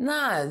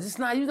 Nah, it's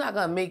not. You're not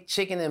gonna make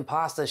chicken and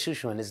pasta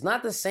shushuin. It's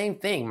not the same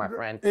thing, my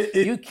friend.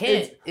 You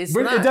can't.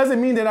 But it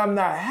doesn't mean that I'm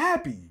not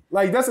happy.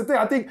 That's the thing.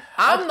 I think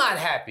I'm not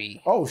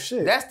happy. Oh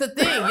shit. That's the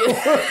thing.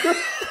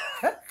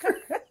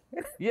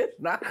 You're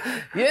not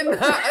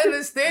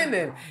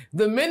understanding.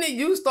 The minute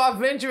you start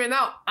venturing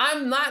out,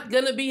 I'm not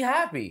gonna be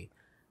happy.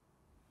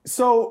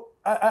 So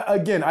I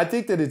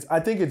think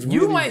it's really...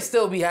 You might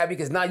still be happy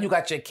because now you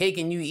got your cake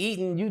and you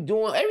eating, you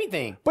doing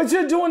everything. But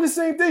you're doing the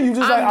same thing. You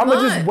just I'm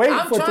gonna just wait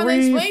for 3, 4, 5 years. I'm trying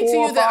to explain to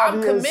you that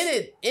I'm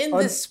committed in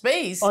this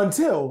space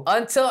until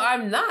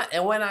I'm not,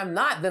 and when I'm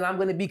not, then I'm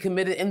gonna be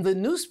committed in the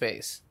new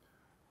space.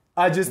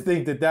 I just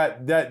think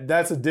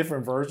that's a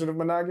different version of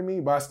monogamy,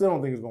 but I still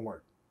don't think it's gonna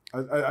work.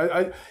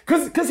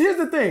 Because here's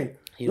the thing.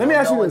 Let me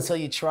ask you this. Until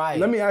you try it.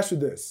 Let me ask you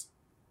this.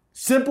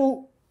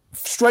 Simple,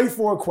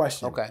 straightforward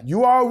question. Okay.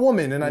 You are a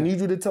woman, and I need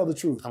you to tell the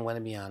truth. I'm going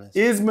to be honest.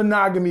 Is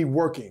monogamy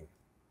working?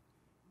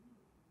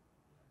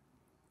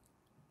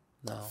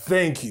 No.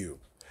 Thank you.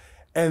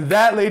 And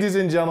that, ladies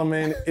and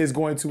gentlemen, is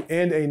going to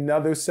end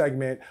another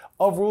segment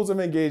of Rules of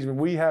Engagement.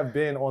 We have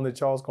been on the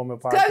Charles Coleman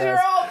Podcast. Because you're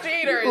all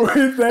cheaters.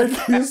 We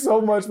thank you so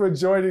much for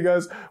joining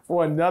us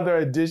for another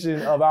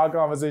edition of our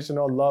conversation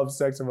on love,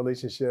 sex, and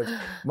relationships.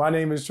 My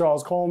name is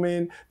Charles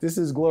Coleman. This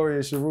is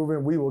Gloria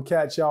Cherubin. We will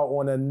catch y'all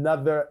on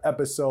another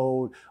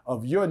episode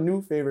of your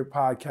new favorite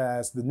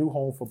podcast, the new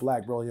home for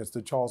Black brilliance,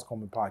 the Charles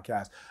Coleman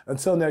Podcast.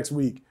 Until next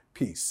week,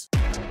 peace.